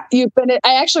 Yeah.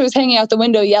 I actually was hanging out the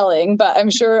window yelling, but I'm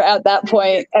sure at that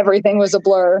point everything was a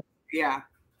blur. Yeah.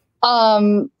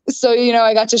 So,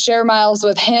 I got to share miles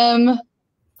with him.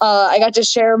 I got to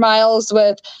share miles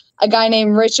with a guy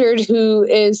named Richard who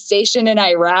is stationed in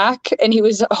Iraq, and he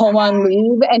was home on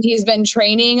leave, and he's been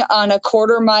training on a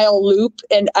 1/4-mile loop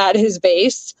and at his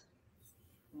base.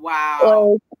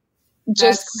 Wow.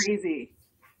 That's crazy.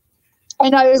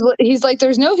 And he's like,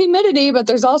 "There's no humidity, but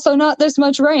there's also not this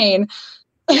much rain."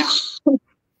 Yeah.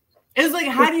 It's like,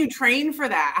 how do you train for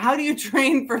that? How do you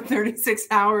train for 36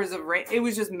 hours of rain? It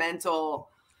was just mental.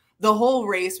 The whole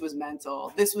race was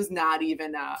mental. This was not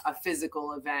even a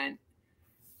physical event.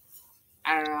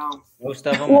 I don't know. Most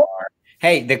of them are.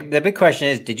 Hey, the big question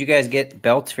is, did you guys get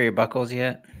belts for your buckles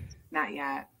yet? Not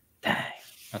yet.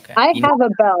 Okay. I have a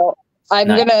belt. I'm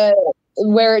going to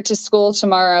wear it to school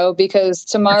tomorrow, because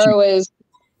tomorrow is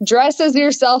dress as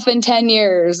yourself in 10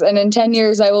 years. And in 10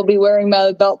 years, I will be wearing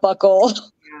my belt buckle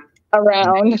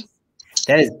around.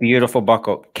 That is beautiful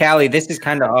buckle. Callie, this is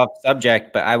kind of off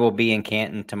subject, but I will be in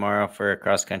Canton tomorrow for a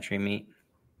cross country meet.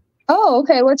 Oh,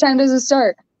 okay. What time does it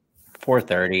start?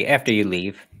 4:30 after you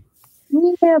leave.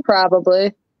 Yeah,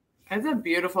 probably. That's a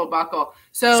beautiful buckle.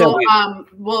 So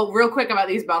well, real quick about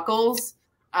these buckles.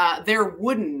 They're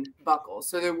wooden buckles.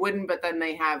 So they're wooden, but then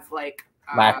they have like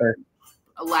a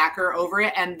lacquer over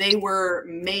it. And they were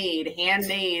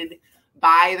handmade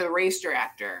by the race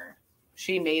director.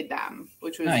 She made them,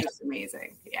 which was just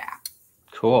amazing. Yeah.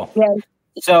 Cool. Yeah.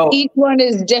 So each one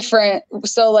is different.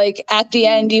 So like at the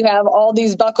end, you have all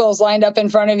these buckles lined up in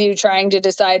front of you, trying to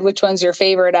decide which one's your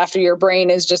favorite after your brain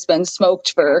has just been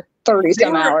smoked for 30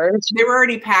 some hours. They were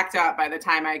already packed up by the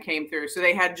time I came through. So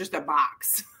they had just a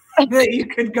box that you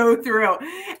could go through.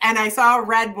 And I saw a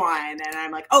red one and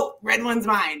I'm like, oh, red one's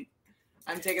mine.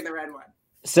 I'm taking the red one.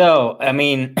 So, I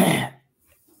mean, yeah,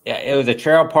 it was a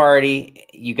trail party.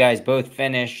 You guys both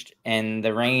finished and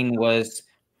the rain was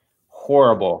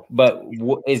horrible. But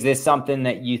is this something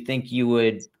that you think you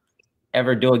would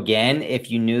ever do again if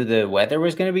you knew the weather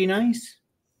was going to be nice?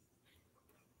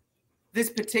 This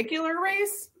particular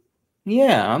race?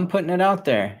 Yeah, I'm putting it out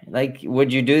there. Like,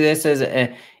 would you do this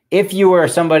if you were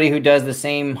somebody who does the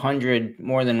same 100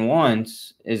 more than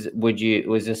once?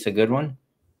 Was this a good one?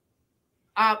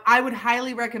 I would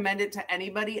highly recommend it to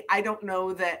anybody. I don't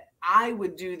know that I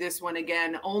would do this one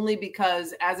again, only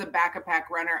because as a back-a-pack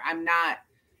runner,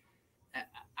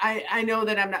 I know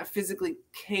that I'm not physically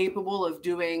capable of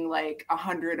doing like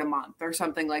 100 a month or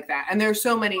something like that. And there's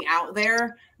so many out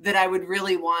there that I would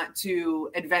really want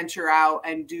to adventure out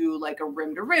and do like a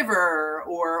Rim to River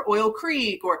or Oil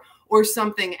Creek or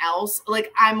something else.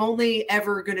 Like I'm only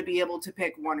ever going to be able to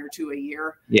pick 1 or 2 a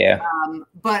year. Yeah.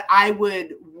 But I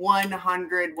would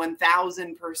 100,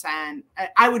 1000%.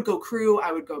 I would go crew.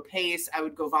 I would go pace. I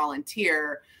would go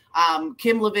volunteer.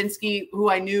 Kim Levinsky, who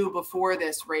I knew before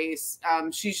this race,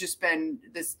 she's just been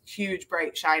this huge,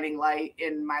 bright, shining light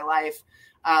in my life,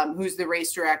 who's the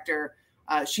race director.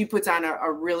 She puts on a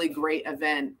really great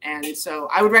event. And so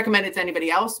I would recommend it to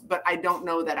anybody else, but I don't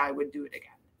know that I would do it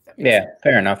again. Yeah, sense.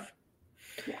 Fair enough.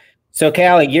 Yeah. So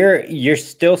Callie, you're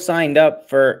still signed up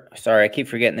for, sorry, I keep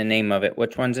forgetting the name of it.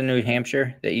 Which one's in New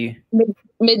Hampshire that you?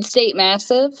 Mid-State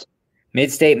Massive.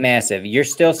 Mid-State Massive. You're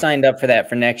still signed up for that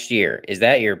for next year. Is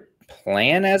that your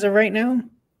plan as of right now?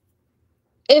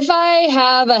 If I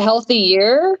have a healthy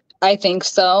year, I think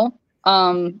so.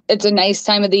 It's a nice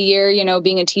time of the year. You know,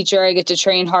 being a teacher, I get to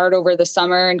train hard over the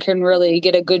summer and can really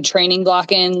get a good training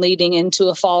block in leading into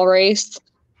a fall race.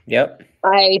 Yep.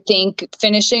 I think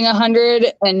finishing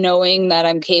 100 and knowing that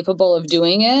I'm capable of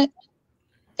doing it.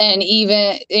 And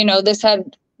even, this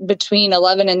had between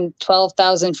 11 and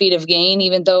 12,000 feet of gain,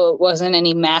 even though it wasn't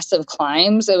any massive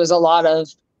climbs. It was a lot of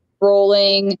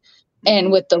rolling,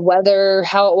 and with the weather,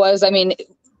 how it was. I mean,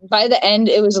 by the end,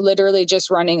 it was literally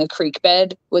just running a creek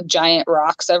bed with giant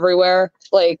rocks everywhere.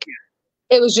 Like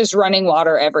it was just running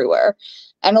water everywhere.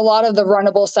 And a lot of the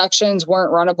runnable sections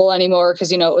weren't runnable anymore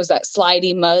because, it was that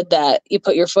slidey mud that you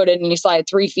put your foot in and you slide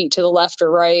 3 feet to the left or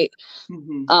right.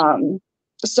 Mm-hmm.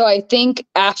 So I think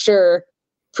after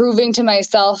proving to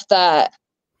myself that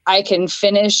I can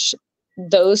finish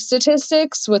those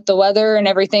statistics with the weather and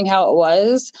everything, how it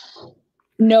was,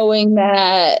 knowing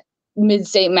that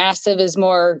Mid-State Massive is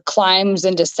more climbs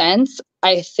and descents,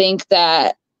 I think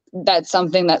that that's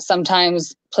something that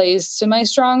sometimes plays to my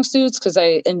strong suits because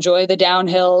I enjoy the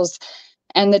downhills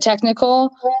and the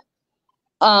technical.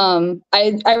 I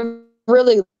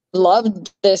really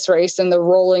loved this race and the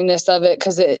rollingness of it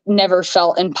because it never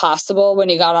felt impossible when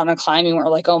you got on a climbing where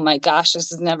like, oh my gosh,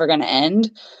 this is never going to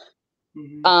end.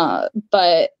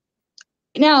 But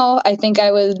now I think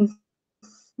I would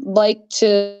like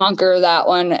to conquer that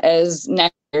one as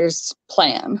next year's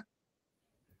plan.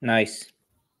 Nice.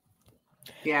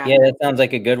 Yeah, that sounds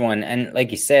like a good one. And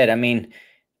like you said, I mean,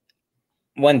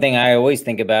 one thing I always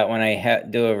think about when I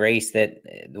do a race that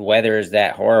the weather is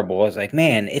that horrible, I was like,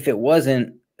 man, if it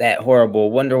wasn't that horrible,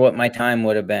 wonder what my time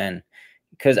would have been.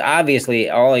 Because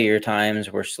obviously all of your times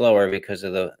were slower because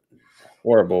of the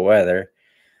horrible weather.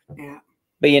 Yeah.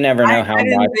 But you never know how much. I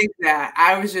didn't think that.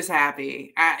 I was just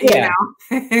happy. You know,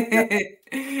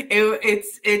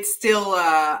 it's still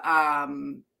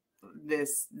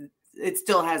it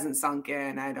still hasn't sunk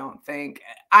in. I don't think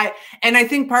I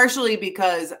think partially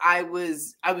because I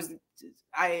was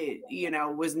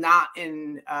not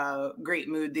in a great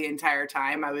mood the entire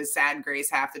time. I was sad Grayce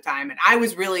half the time. And I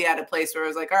was really at a place where I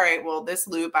was like, all right, well, this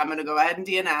loop, I'm going to go ahead and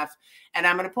DNF and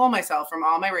I'm going to pull myself from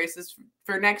all my races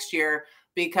for next year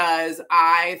because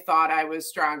I thought I was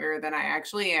stronger than I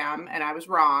actually am. And I was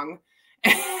wrong.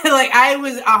 Like I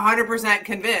was 100%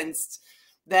 convinced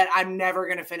that I'm never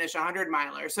going to finish 100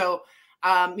 miler. So,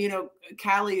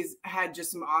 Callie's had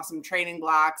just some awesome training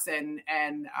blocks and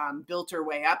built her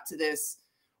way up to this.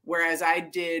 Whereas I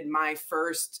did my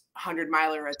first 100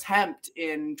 miler attempt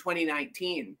in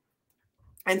 2019.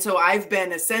 And so I've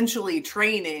been essentially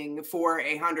training for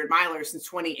a 100 miler since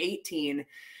 2018.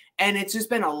 And it's just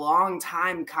been a long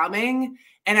time coming.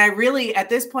 And I really, at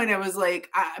this point, I was like,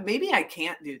 maybe I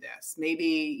can't do this. Maybe,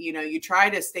 you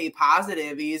try to stay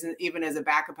positive even as a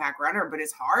back-to-back runner, but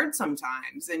it's hard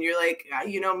sometimes. And you're like,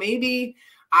 maybe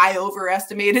I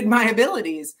overestimated my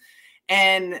abilities.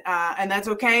 And that's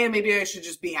okay. And maybe I should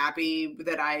just be happy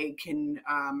that I can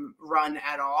run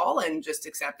at all and just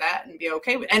accept that and be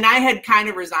okay with. And I had kind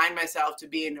of resigned myself to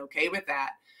being okay with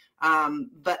that.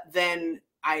 But then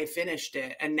I finished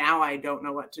it, and now I don't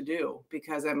know what to do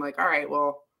because I'm like, all right,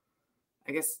 well,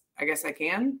 I guess I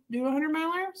can do 100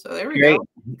 miler. So there we go.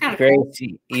 Great. Cool.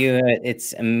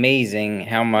 It's amazing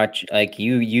how much like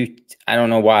you. I don't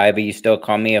know why, but you still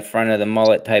call me a front of the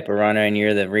mullet type of runner, and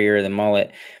you're the rear of the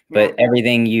mullet. But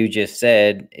everything you just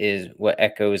said is what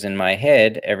echoes in my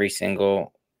head every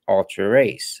single ultra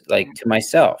race, like to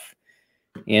myself.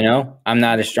 I'm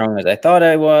not as strong as I thought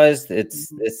I was.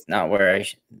 It's not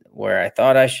where I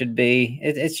thought I should be.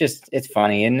 It's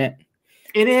funny, isn't it?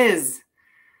 It is.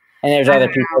 And there's other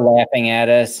people laughing at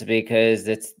us because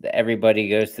everybody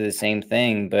goes through the same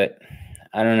thing. But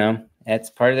I don't know. That's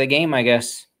part of the game, I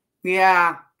guess.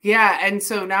 Yeah. Yeah. And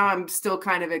so now I'm still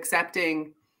kind of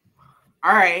accepting.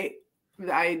 All right,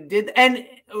 I did. And,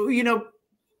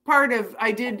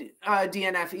 I did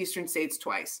DNF Eastern States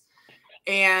twice.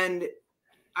 And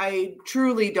I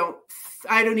truly don't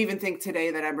even think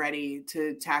today that I'm ready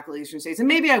to tackle Eastern States. And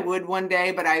maybe I would one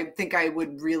day, but I think I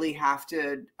would really have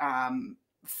to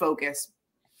focus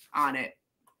on it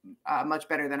much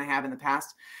better than I have in the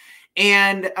past.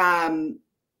 And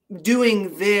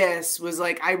doing this was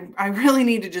like, I really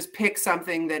need to just pick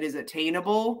something that is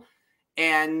attainable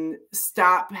and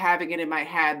stop having it in my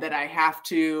head that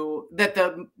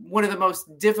one of the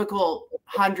most difficult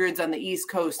hundreds on the East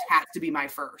Coast has to be my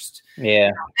first.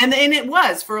 Yeah. And it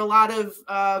was for a lot of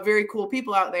very cool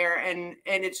people out there. And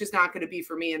it's just not going to be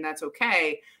for me. And that's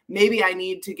okay. Maybe I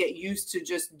need to get used to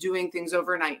just doing things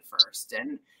overnight first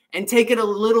and take it a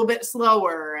little bit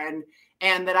slower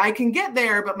and that I can get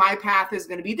there, but my path is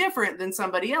going to be different than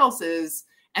somebody else's.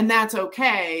 And that's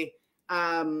okay.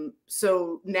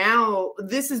 So now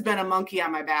this has been a monkey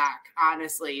on my back,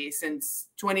 honestly, since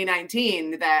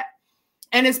 2019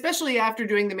 and especially after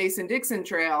doing the Mason-Dixon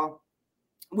Trail,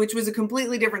 which was a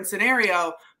completely different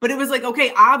scenario, but it was like,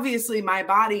 okay, obviously my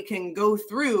body can go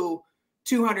through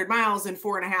 200 miles in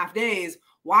 4.5 days.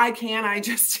 Why can't I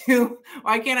just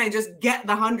get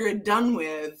the 100 done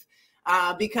with?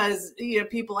 Because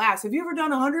people ask, have you ever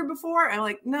done 100 before? And I'm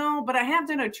like, no, but I have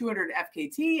done a 200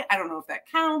 FKT. I don't know if that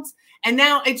counts. And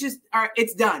now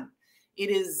it's done. It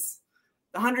is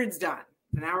the 100's done.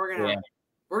 And now we're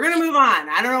gonna move on.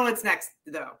 I don't know what's next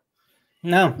though.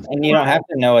 No, and you don't have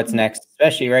to know what's next,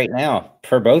 especially right now,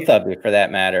 for both of you, for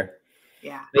that matter.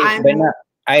 Yeah,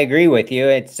 I agree with you.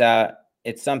 It's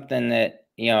something that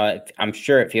I'm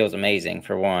sure it feels amazing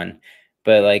for one.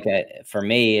 But like for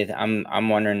me, I'm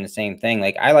wondering the same thing.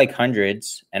 Like I like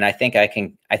hundreds, and I think I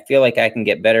feel like I can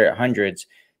get better at hundreds.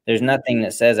 There's nothing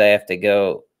that says I have to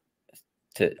go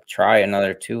to try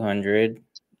another 200.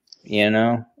 You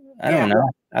know, I don't know.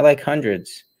 I like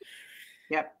hundreds.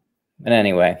 Yep. But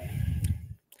anyway,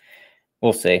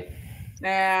 we'll see.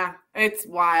 Yeah, it's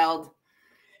wild.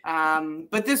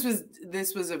 But this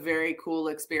was a very cool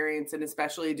experience, and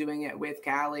especially doing it with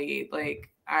Callie, like,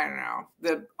 I don't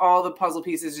know, all the puzzle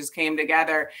pieces just came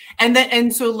together.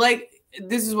 And so like,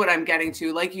 this is what I'm getting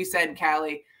to. Like you said,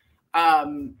 Callie,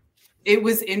 it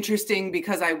was interesting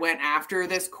because I went after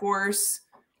this course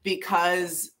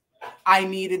because I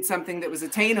needed something that was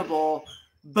attainable,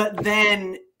 but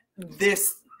then this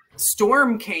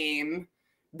storm came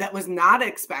that was not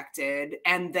expected.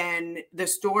 And then the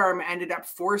storm ended up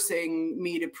forcing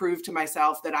me to prove to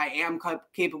myself that I am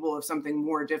capable of something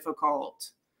more difficult.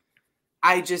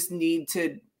 I just need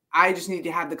to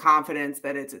have the confidence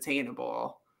that it's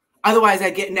attainable. Otherwise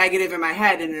I get negative in my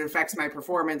head and it affects my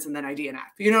performance and then I DNF.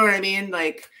 You know what I mean?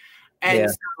 Like, and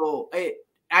so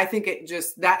I think it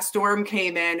just, that storm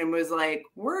came in and was like,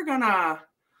 we're gonna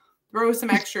throw some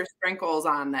extra sprinkles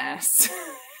on this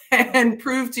and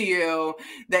prove to you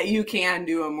that you can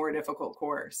do a more difficult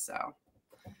course. So,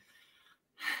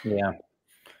 yeah.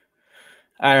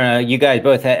 I don't know. You guys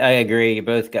both, I agree. You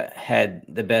both had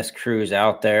the best crews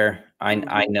out there.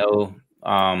 I know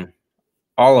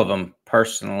all of them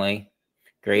personally.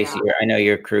 Grayce, I know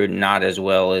your crew not as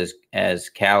well as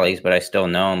Callie's, but I still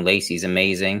know them. Lacey's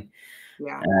amazing.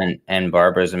 Yeah. And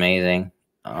Barbara's amazing.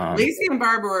 Lacey and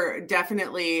Barbara were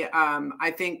definitely,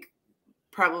 I think,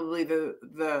 probably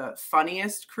the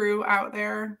funniest crew out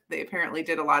there. They apparently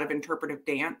did a lot of interpretive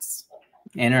dance.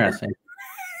 Interesting.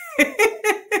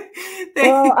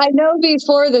 Well, I know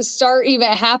before the start even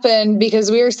happened,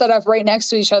 because we were set up right next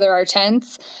to each other, our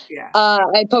tents. Yeah.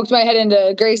 I poked my head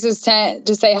into Grace's tent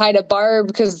to say hi to Barb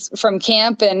because from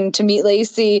camp and to meet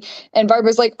Lacey. And Barb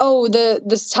was like, "Oh,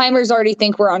 the timers already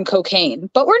think we're on cocaine,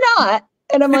 but we're not."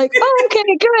 And I'm like, "Oh, okay,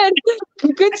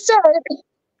 good start."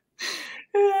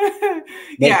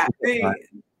 Yeah,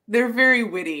 they're very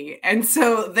witty, and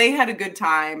so they had a good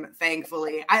time.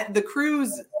 Thankfully, the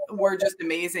crews were just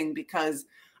amazing because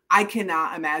I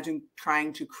cannot imagine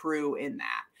trying to crew in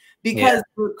that, because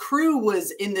the crew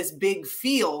was in this big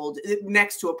field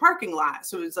next to a parking lot.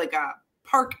 So it was like a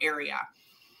park area,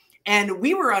 and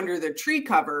we were under the tree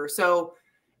cover. So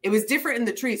it was different in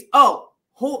the trees.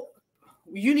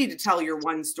 You need to tell your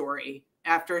one story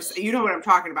after, you know what I'm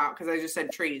talking about, because I just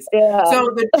said trees. Yeah. So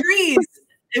the trees,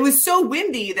 it was so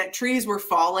windy that trees were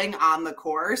falling on the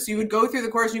course. You would go through the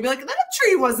course and you'd be like, that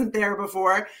tree wasn't there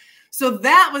before. So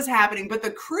that was happening. But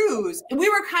the crews, we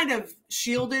were kind of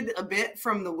shielded a bit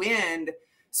from the wind.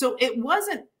 So it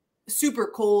wasn't super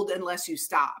cold unless you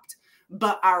stopped.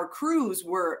 But our crews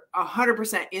were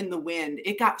 100% in the wind.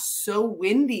 It got so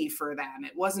windy for them.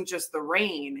 It wasn't just the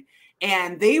rain.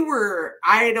 And they were,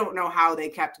 I don't know how they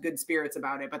kept good spirits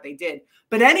about it, but they did.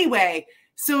 But anyway,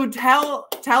 so tell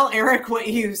Eric what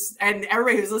and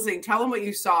everybody who's listening, tell them what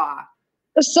you saw.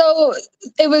 So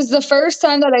it was the first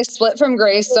time that I split from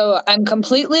Grayce. So I'm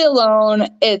completely alone.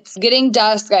 It's getting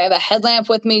dusk. I have a headlamp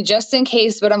with me just in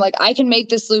case, but I'm like, I can make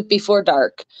this loop before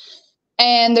dark.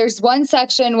 And there's one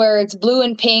section where it's blue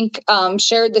and pink,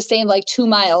 shared the same like 2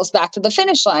 miles back to the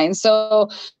finish line. So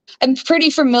I'm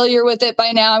pretty familiar with it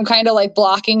by now. I'm kind of like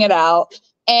blocking it out.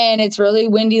 And it's really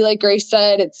windy, like Grayce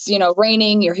said. It's,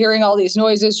 raining. You're hearing all these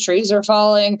noises. Trees are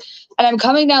falling. And I'm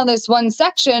coming down this one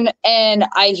section and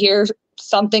I hear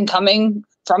something coming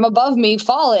from above me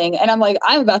falling. And I'm like,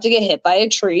 I'm about to get hit by a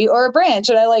tree or a branch.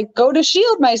 And I like go to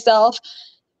shield myself.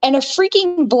 And a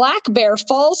freaking black bear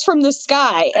falls from the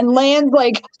sky and lands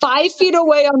like 5 feet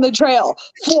away on the trail.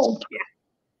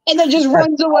 And then just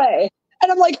runs away.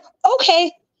 And I'm like,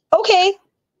 okay.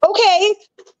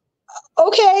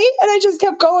 And I just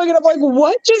kept going. And I'm like,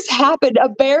 what just happened? A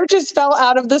bear just fell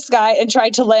out of the sky and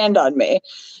tried to land on me.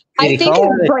 I think his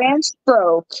branch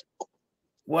broke.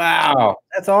 Wow.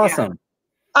 That's awesome.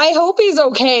 Yeah. I hope he's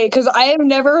okay, because I have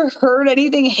never heard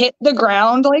anything hit the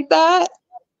ground like that.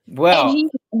 Well, and he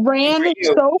ran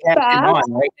so fast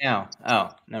right now. Oh,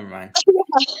 never mind.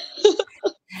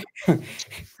 Yeah.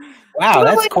 Wow,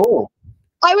 that's cool.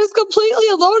 I was completely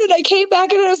alone, and I came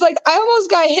back and I was like, I almost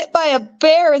got hit by a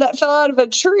bear that fell out of a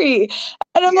tree.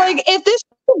 And I'm like, if this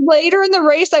was later in the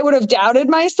race, I would have doubted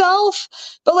myself.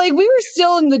 But like, we were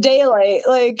still in the daylight.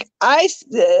 Like I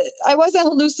wasn't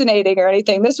hallucinating or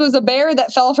anything. This was a bear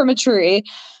that fell from a tree.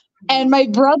 And my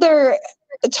brother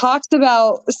talks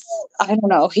about, I don't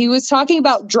know, he was talking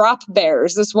about drop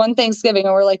bears this one Thanksgiving,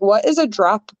 and we're like, what is a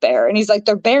drop bear? And he's like,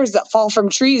 they're bears that fall from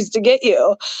trees to get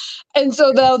you. And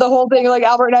so the whole thing, like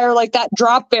Albert and I are like, that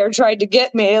drop bear tried to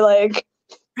get me. Like,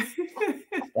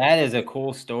 that is a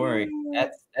cool story.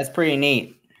 That's pretty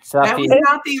neat. That was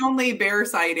not the only bear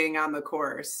sighting on the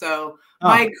course. So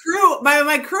my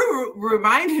crew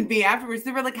reminded me afterwards.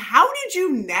 They were like, "How did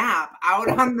you nap out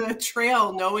on the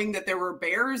trail knowing that there were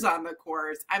bears on the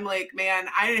course?" I'm like, "Man,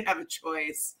 I didn't have a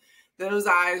choice. Those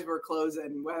eyes were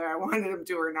closing, whether I wanted them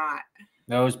to or not."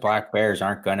 Those black bears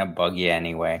aren't going to bug you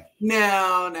anyway.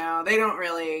 No, they don't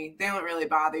really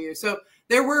bother you. So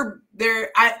there were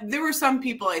some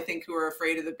people, I think, who were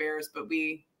afraid of the bears, but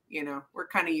we're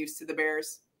kind of used to the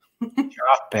bears.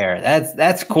 Drop bear.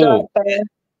 That's cool.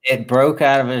 It broke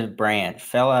out of a branch,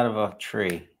 fell out of a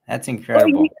tree. That's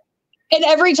incredible. And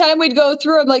every time we'd go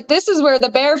through, I'm like, this is where the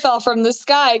bear fell from the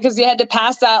sky, because you had to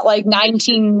pass that like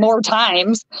 19 more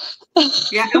times.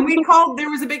 Yeah, and there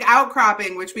was a big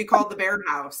outcropping, which we called the bear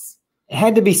house. It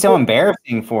had to be so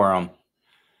embarrassing for him.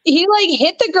 He like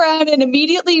hit the ground and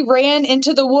immediately ran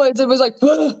into the woods and was like,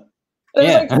 leave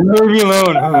me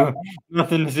alone.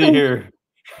 Nothing to see here.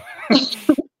 That's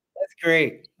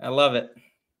great. I love it.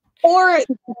 Or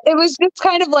it was just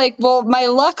kind of like, well, my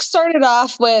luck started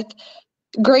off with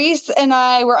Grayce and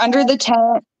I were under the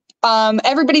tent.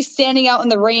 Everybody's standing out in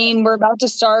the rain. We're about to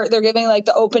start. They're giving like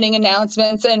the opening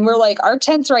announcements. And we're like, our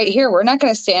tent's right here. We're not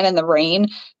going to stand in the rain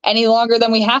any longer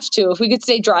than we have to. If we could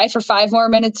stay dry for 5 more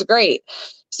minutes, great.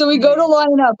 So we go to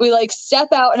line up. We like step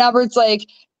out and Albert's like,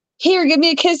 here, give me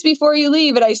a kiss before you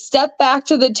leave. And I step back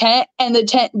to the tent and the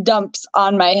tent dumps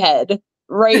on my head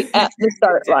right at the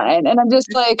start line. And I'm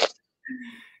just like,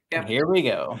 here we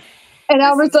go. And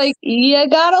Albert's like, you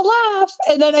gotta laugh.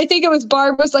 And then I think it was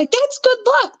Barb was like, that's good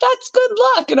luck. That's good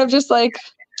luck. And I'm just like,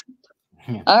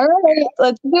 all right,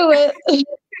 let's do it.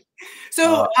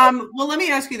 So, well, let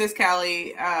me ask you this,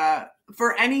 Callie.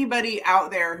 For anybody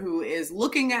out there who is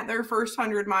looking at their first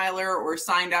 100 miler or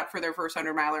signed up for their first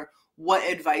 100 miler, what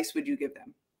advice would you give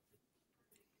them?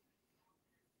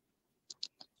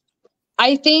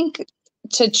 I think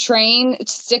to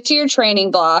stick to your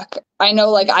training block. I know,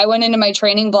 like, I went into my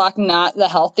training block not the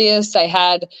healthiest.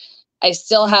 I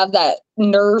still have that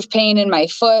nerve pain in my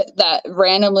foot that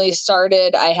randomly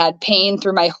started. I had pain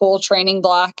through my whole training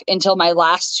block until my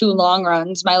last 2 long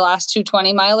runs, my last 2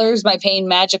 20 milers, my pain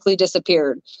magically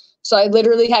disappeared. So I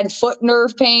literally had foot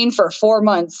nerve pain for 4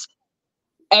 months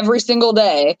every single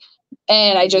day.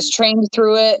 And I just trained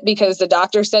through it because the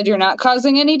doctor said you're not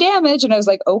causing any damage. And I was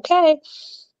like, okay.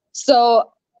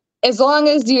 So as long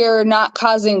as you're not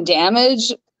causing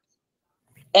damage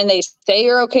and they say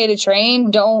you're okay to train,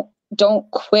 don't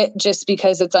quit just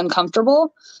because it's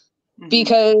uncomfortable,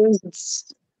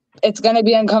 because it's going to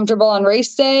be uncomfortable on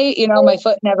race day. My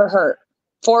foot never hurt.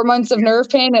 4 months of nerve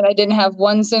pain, and I didn't have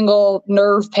one single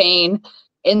nerve pain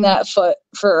in that foot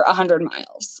for 100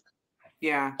 miles.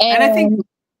 Yeah. And I think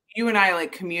you and I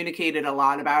communicated a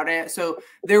lot about it. So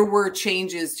there were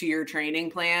changes to your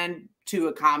training plan to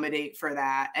accommodate for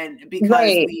that. And because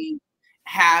we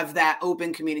have that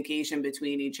open communication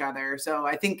between each other. So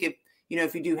I think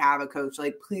if you do have a coach,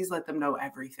 please let them know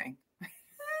everything.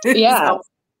 Yeah.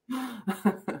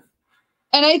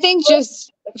 And I think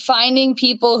just finding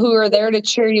people who are there to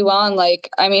cheer you on.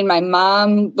 My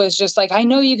mom was just like, I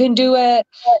know you can do it.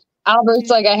 Albert's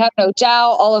like, I have no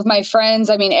doubt. All of my friends,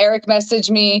 Eric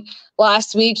messaged me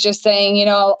last week just saying,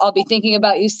 I'll be thinking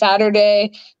about you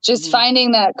Saturday. Just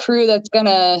finding that crew that's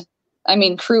gonna,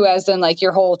 crew as in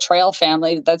your whole trail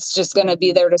family, that's just gonna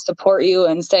be there to support you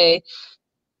and say,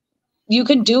 you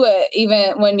can do it,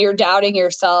 even when you're doubting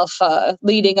yourself,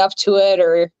 leading up to it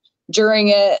or during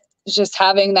it. Just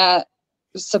having that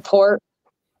support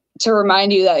to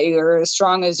remind you that you're as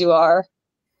strong as you are.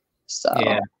 So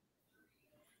yeah.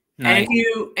 Nice.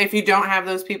 And if you don't have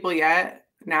those people yet,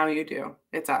 now you do.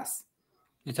 It's us.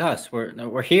 It's us.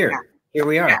 We're here. Yeah. Here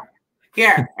we are. Yeah.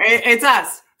 Here. It's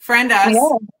us. Friend us.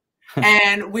 Yeah.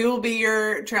 And we will be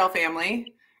your trail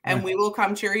family, and we will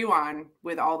come cheer you on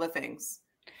with all the things.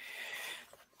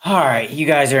 All right. You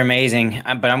guys are amazing,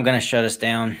 but I'm going to shut us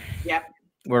down. Yep.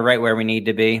 We're right where we need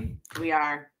to be. We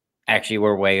are. Actually,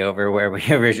 we're way over where we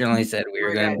originally said we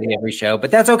were going to be every show, but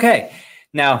that's okay.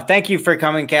 Now, thank you for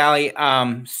coming, Callie.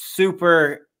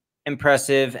 Super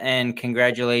impressive, and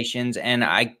congratulations. And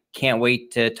I can't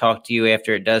wait to talk to you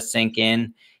after it does sink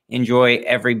in. Enjoy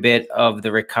every bit of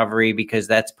the recovery, because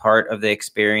that's part of the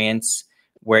experience,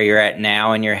 where you're at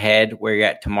now in your head, where you're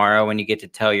at tomorrow when you get to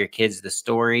tell your kids the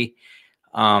story.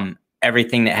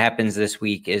 Everything that happens this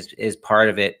week is part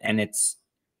of it. And it's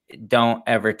don't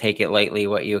ever take it lightly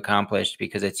what you accomplished,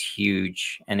 because it's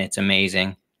huge and it's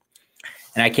amazing.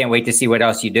 And I can't wait to see what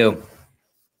else you do.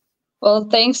 Well,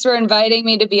 thanks for inviting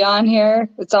me to be on here.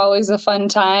 It's always a fun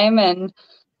time. And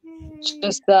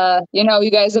just,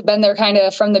 you guys have been there kind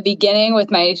of from the beginning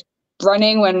with my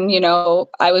running when,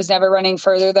 I was never running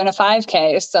further than a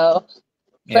 5K. So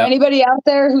for anybody out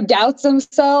there who doubts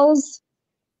themselves,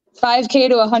 5K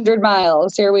to 100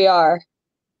 miles, here we are.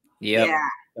 Yep. Yeah.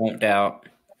 Don't doubt.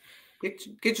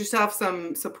 Get yourself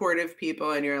some supportive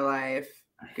people in your life.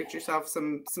 Get yourself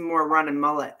some more Running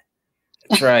Mullet.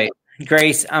 That's right.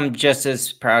 Grayce, I'm just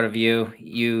as proud of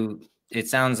you. It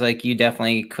sounds like you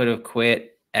definitely could have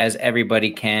quit, as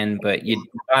everybody can, but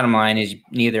bottom line is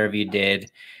neither of you did.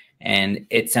 And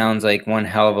it sounds like one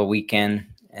hell of a weekend.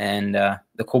 And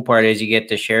the cool part is you get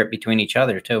to share it between each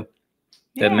other too.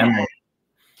 The memory.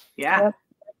 Yeah.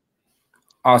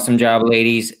 Awesome job,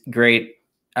 ladies. Great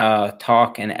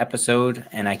talk and episode.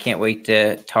 And I can't wait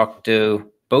to talk to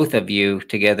both of you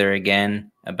together again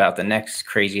about the next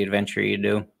crazy adventure you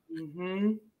do.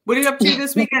 Mm-hmm. What are you up to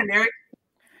this weekend, Eric?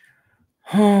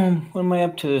 What am I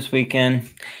up to this weekend?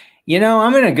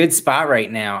 I'm in a good spot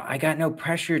right now. I got no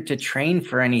pressure to train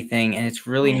for anything, and it's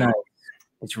really nice.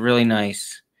 It's really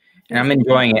nice. And I'm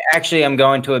enjoying it. Actually, I'm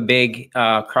going to a big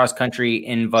cross-country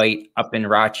invite up in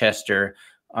Rochester,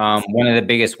 one of the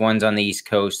biggest ones on the East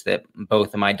Coast that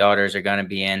both of my daughters are going to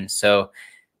be in. So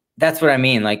that's what I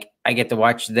mean. Like, I get to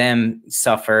watch them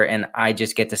suffer, and I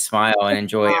just get to smile and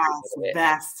enjoy it. It's the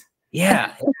best.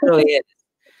 Yeah, it really is.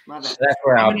 Love it. So that's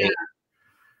where I'll be.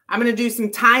 I'm going to do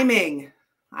some timing.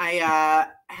 I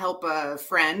help a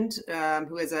friend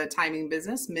who has a timing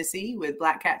business, Missy, with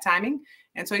Black Cat Timing.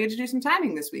 And so I get to do some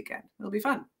timing this weekend. It'll be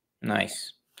fun.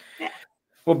 Nice. Yeah.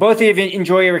 Well, both of you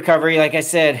enjoy your recovery. Like I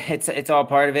said, it's all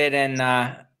part of it. And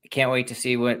I can't wait to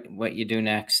see what you do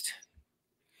next.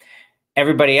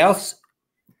 Everybody else,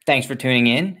 thanks for tuning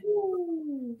in.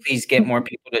 Please get more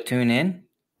people to tune in.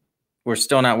 We're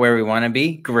still not where we want to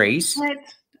be. Grayce.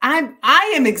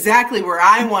 I am exactly where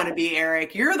I want to be,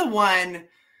 Eric. You're the one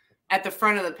at the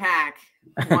front of the pack.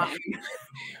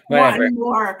 Wanting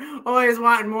more. Always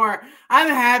wanting more. I'm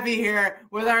happy here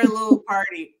with our little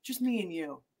party. Just me and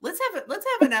you. Let's have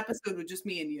an episode with just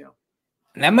me and you.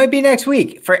 That might be next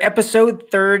week for episode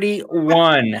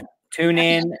 31. Tune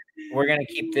in. We're going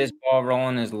to keep this ball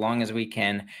rolling as long as we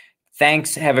can.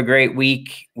 Thanks. Have a great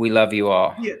week. We love you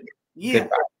all. Yeah.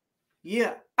 Goodbye.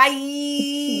 Yeah.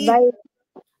 Bye. Bye.